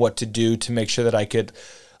instructions on what to do to make sure that I could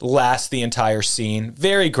last the entire scene.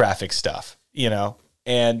 Very graphic stuff,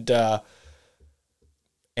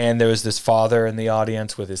 And there was this father in the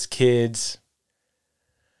audience with his kids.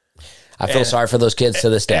 I feel sorry for those kids to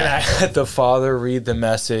this day. And I had the father read the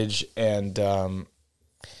message, and it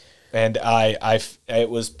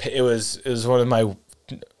was one of my,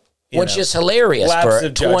 which is hilarious for a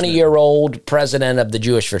 20-year-old president of the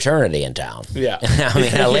Jewish fraternity in town. Yeah, I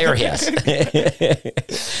mean, hilarious.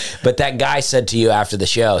 But that guy said to you after the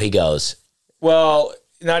show, he goes, well.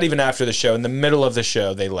 Not even after the show. In the middle of the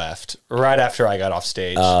show, they left. Right after I got off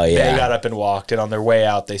stage. Oh, yeah. They got up and walked, and on their way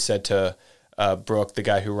out, they said to Brooke, the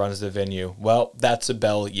guy who runs the venue, well, that's a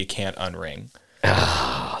bell you can't unring.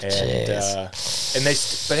 Oh, and they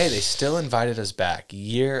still invited us back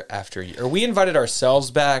year after year. Or we invited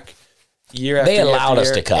ourselves back year after year. They allowed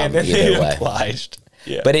us to come and then either they way. Obliged.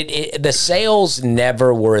 Yeah. But the sales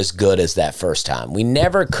never were as good as that first time. We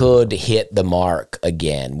never could hit the mark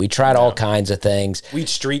again. We tried all kinds of things. We'd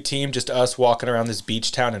street team, just us walking around this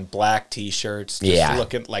beach town in black T-shirts, just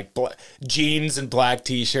looking like jeans and black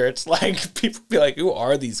T-shirts. Like, people be like, who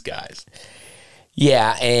are these guys?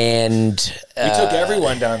 Yeah, and we took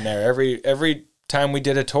everyone down there. Every time we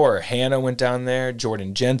did a tour, Hannah went down there,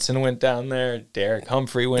 Jordan Jensen went down there, Derek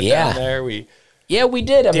Humphrey went down there. Yeah, we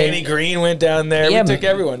did. Danny Green went down there. We took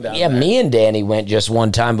everyone down there. Yeah, me and Danny went just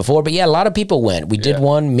one time before. But yeah, a lot of people went. We did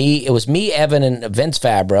one. It was me, Evan, and Vince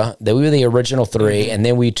Fabra. We were the original three. And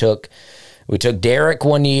then we took Derek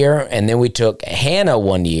one year, and then we took Hannah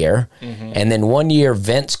one year. And then one year,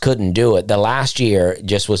 Vince couldn't do it. The last year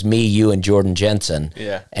just was me, you, and Jordan Jensen.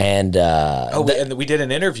 Yeah. And and we did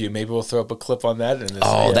an interview. Maybe we'll throw up a clip on that.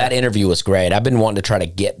 That interview was great. I've been wanting to try to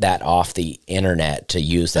get that off the internet to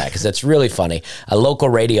use that because it's really funny. A local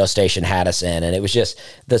radio station had us in, and it was just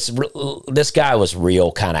this guy was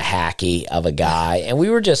real kind of hacky of a guy, and we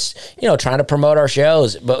were just trying to promote our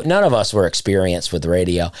shows, but none of us were experienced with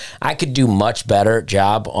radio. I could do much better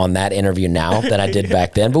job on that interview now than I did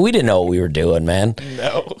back then, but we didn't know what we were doing, man.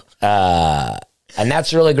 No. And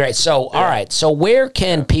that's really great. So, all right. So where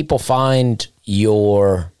can people find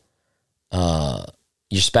your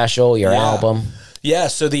special, your album? Yeah.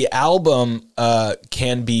 So the album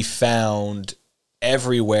can be found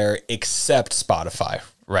everywhere except Spotify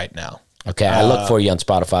right now. Okay. I looked for you on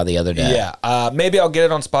Spotify the other day. Yeah. Maybe I'll get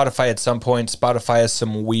it on Spotify at some point. Spotify has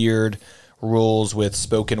some weird rules with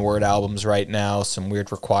spoken word albums right now, some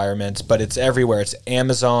weird requirements, but it's everywhere. It's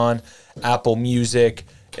Amazon, Apple Music,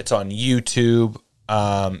 it's on YouTube,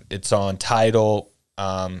 it's on Tidal.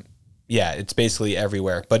 It's basically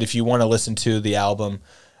everywhere. But if you want to listen to the album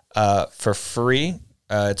for free,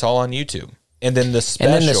 it's all on YouTube. And then the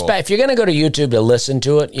special. And then if you're going to go to YouTube to listen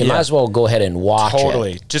to it, you might as well go ahead and watch it.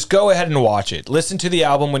 Totally. Just go ahead and watch it. Listen to the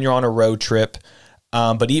album when you're on a road trip.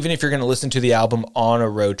 But even if you're going to listen to the album on a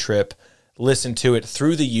road trip, listen to it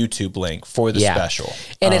through the YouTube link for the special.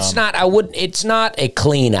 And it's not a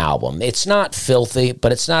clean album. It's not filthy,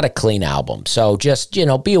 but it's not a clean album. So just,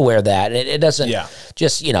 be aware of that. It doesn't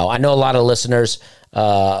just, I know a lot of listeners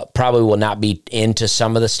probably will not be into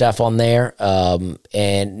some of the stuff on there.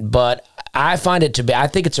 But I find it to be, I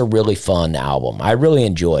think it's a really fun album. I really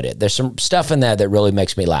enjoyed it. There's some stuff in there that really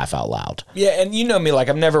makes me laugh out loud. Yeah. And you know me, like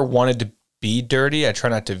I've never wanted to be dirty. I try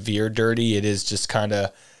not to veer dirty. It is just kind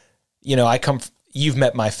of, you've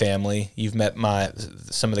met my family. You've met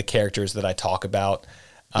some of the characters that I talk about.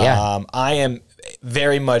 Yeah.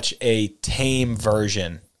 very much a tame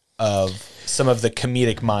version of some of the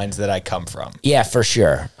comedic minds that I come from. Yeah, for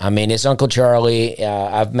sure. I mean, his Uncle Charlie,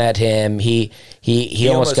 I've met him. He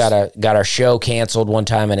almost got our show canceled one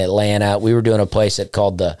time in Atlanta. We were doing a place that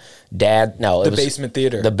called the Basement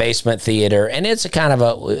Theater. The Basement Theater. And it's a kind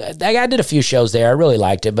of I did a few shows there. I really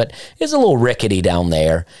liked it, but it's a little rickety down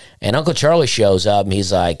there. And Uncle Charlie shows up and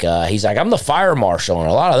he's like, I'm the fire marshal and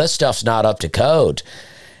a lot of this stuff's not up to code.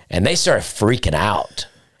 And they started freaking out.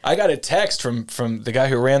 I got a text from the guy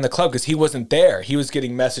who ran the club because he wasn't there. He was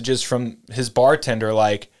getting messages from his bartender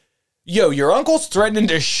like, "Yo, your uncle's threatening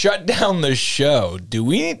to shut down the show. Do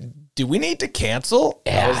we need to cancel?"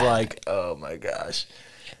 Yeah. I was like, "Oh my gosh."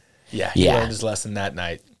 Yeah, he learned his lesson that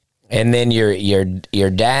night. And then your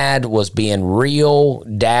dad was being real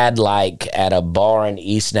dad-like at a bar in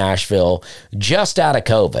East Nashville just out of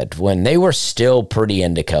COVID when they were still pretty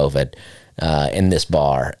into COVID. In this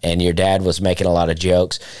bar, and your dad was making a lot of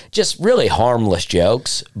jokes, just really harmless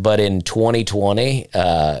jokes, but in 2020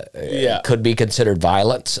 could be considered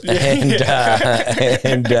violence. And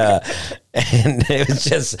it was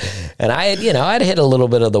just, and I'd hit a little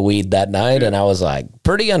bit of the weed that night, and I was like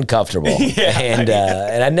pretty uncomfortable. And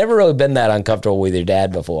I'd never really been that uncomfortable with your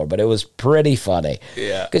dad before, but it was pretty funny.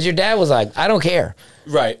 Yeah, because your dad was like, "I don't care."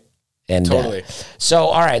 Right. And, totally. So,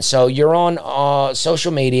 all right. So you're on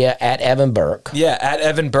social media at Evan Berke. Yeah, at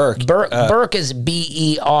Evan Berke. Berke is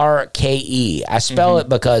Berke. I spell it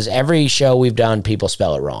because every show we've done, people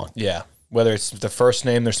spell it wrong. Yeah. Whether it's the first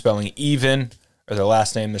name they're spelling even or their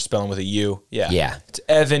last name they're spelling with a U. Yeah. Yeah. It's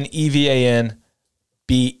Evan, Evan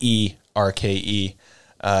Berke.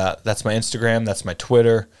 That's my Instagram. That's my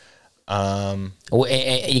Twitter.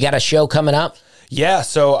 You got a show coming up? Yeah,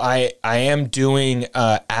 so I am doing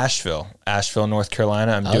Asheville, North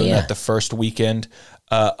Carolina. I'm doing that the first weekend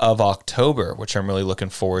of October, which I'm really looking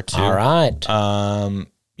forward to. All right.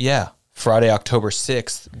 Friday, October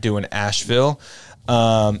 6th, doing Asheville.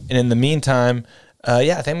 And in the meantime, I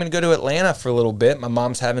think I'm going to go to Atlanta for a little bit. My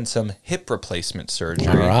mom's having some hip replacement surgery.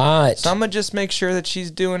 All right. So I'm going to just make sure that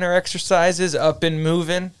she's doing her exercises, up and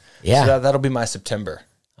moving. Yeah. So that'll be my September.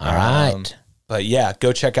 All right. But yeah,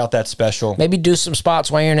 go check out that special. Maybe do some spots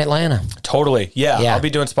while you're in Atlanta. Totally. Yeah. I'll be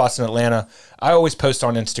doing spots in Atlanta. I always post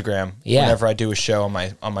on Instagram whenever I do a show on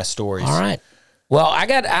my stories. All right. Well, I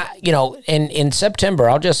got in September,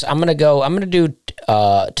 I'm going to do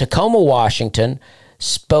Tacoma, Washington,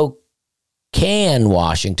 Spokane,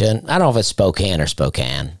 Washington. I don't know if it's Spokane or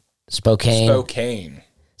Spokane. Spokane.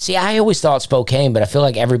 See, I always thought Spokane, but I feel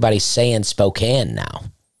like everybody's saying Spokane now.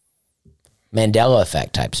 Mandela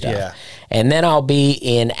effect type stuff. Yeah. And then I'll be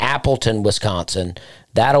in Appleton, Wisconsin.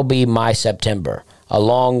 That'll be my September,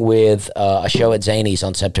 along with a show at Zany's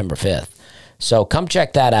on September 5th. So come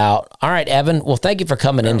check that out. All right, Evan. Well, thank you for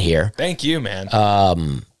coming in here. Thank you, man.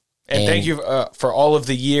 And thank you for all of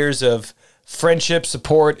the years of friendship,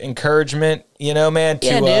 support, encouragement. You know, man.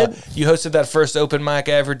 Dude. You hosted that first open mic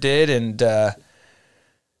I ever did, and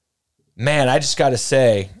man, I just got to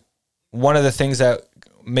say, one of the things that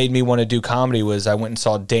made me want to do comedy was I went and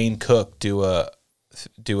saw Dane Cook do a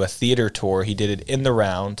theater tour. He did it in the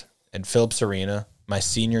Round at Phillips Arena my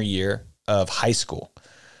senior year of high school.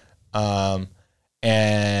 And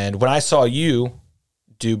when I saw you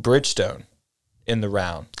do Bridgestone in the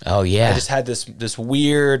Round, oh yeah, I just had this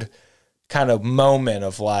weird kind of moment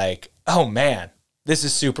of like, oh man, this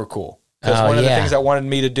is super cool. Because one of the things that wanted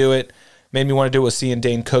me to do it, made me want to do it, was seeing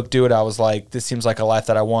Dane Cook do it. I was like, this seems like a life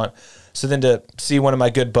that I want. So then to see one of my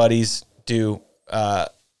good buddies do kind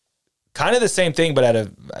of the same thing, but at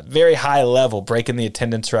a very high level, breaking the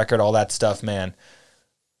attendance record, all that stuff, man,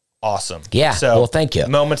 awesome. Yeah, so, well, thank you.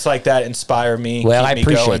 Moments like that inspire me. Well, keep I me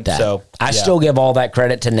appreciate going. that. So, I still give all that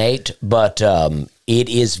credit to Nate, but it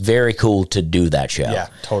is very cool to do that show. Yeah,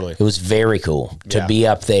 totally. It was very cool to be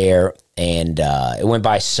up there, and it went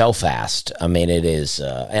by so fast. I mean, it is,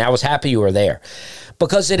 and I was happy you were there.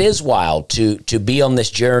 Because it is wild to be on this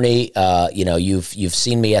journey. You've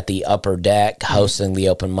seen me at the upper deck, hosting the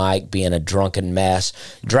open mic, being a drunken mess,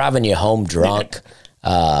 driving you home drunk.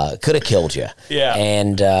 Could have killed you. Yeah.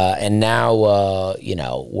 And now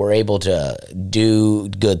we're able to do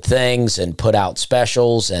good things and put out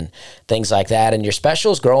specials and things like that. And your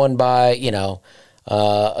special's growing by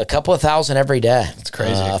a couple of thousand every day. It's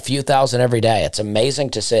crazy. A few thousand every day. It's amazing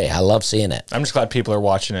to see. I love seeing it. I'm just glad people are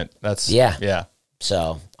watching it. That's yeah.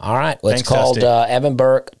 So, all right. Well, it's Thanks, called Dusty. Evan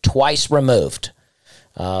Berke, Twice Removed.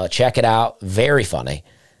 Check it out. Very funny.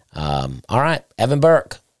 All right. Evan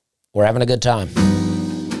Berke. We're having a good time.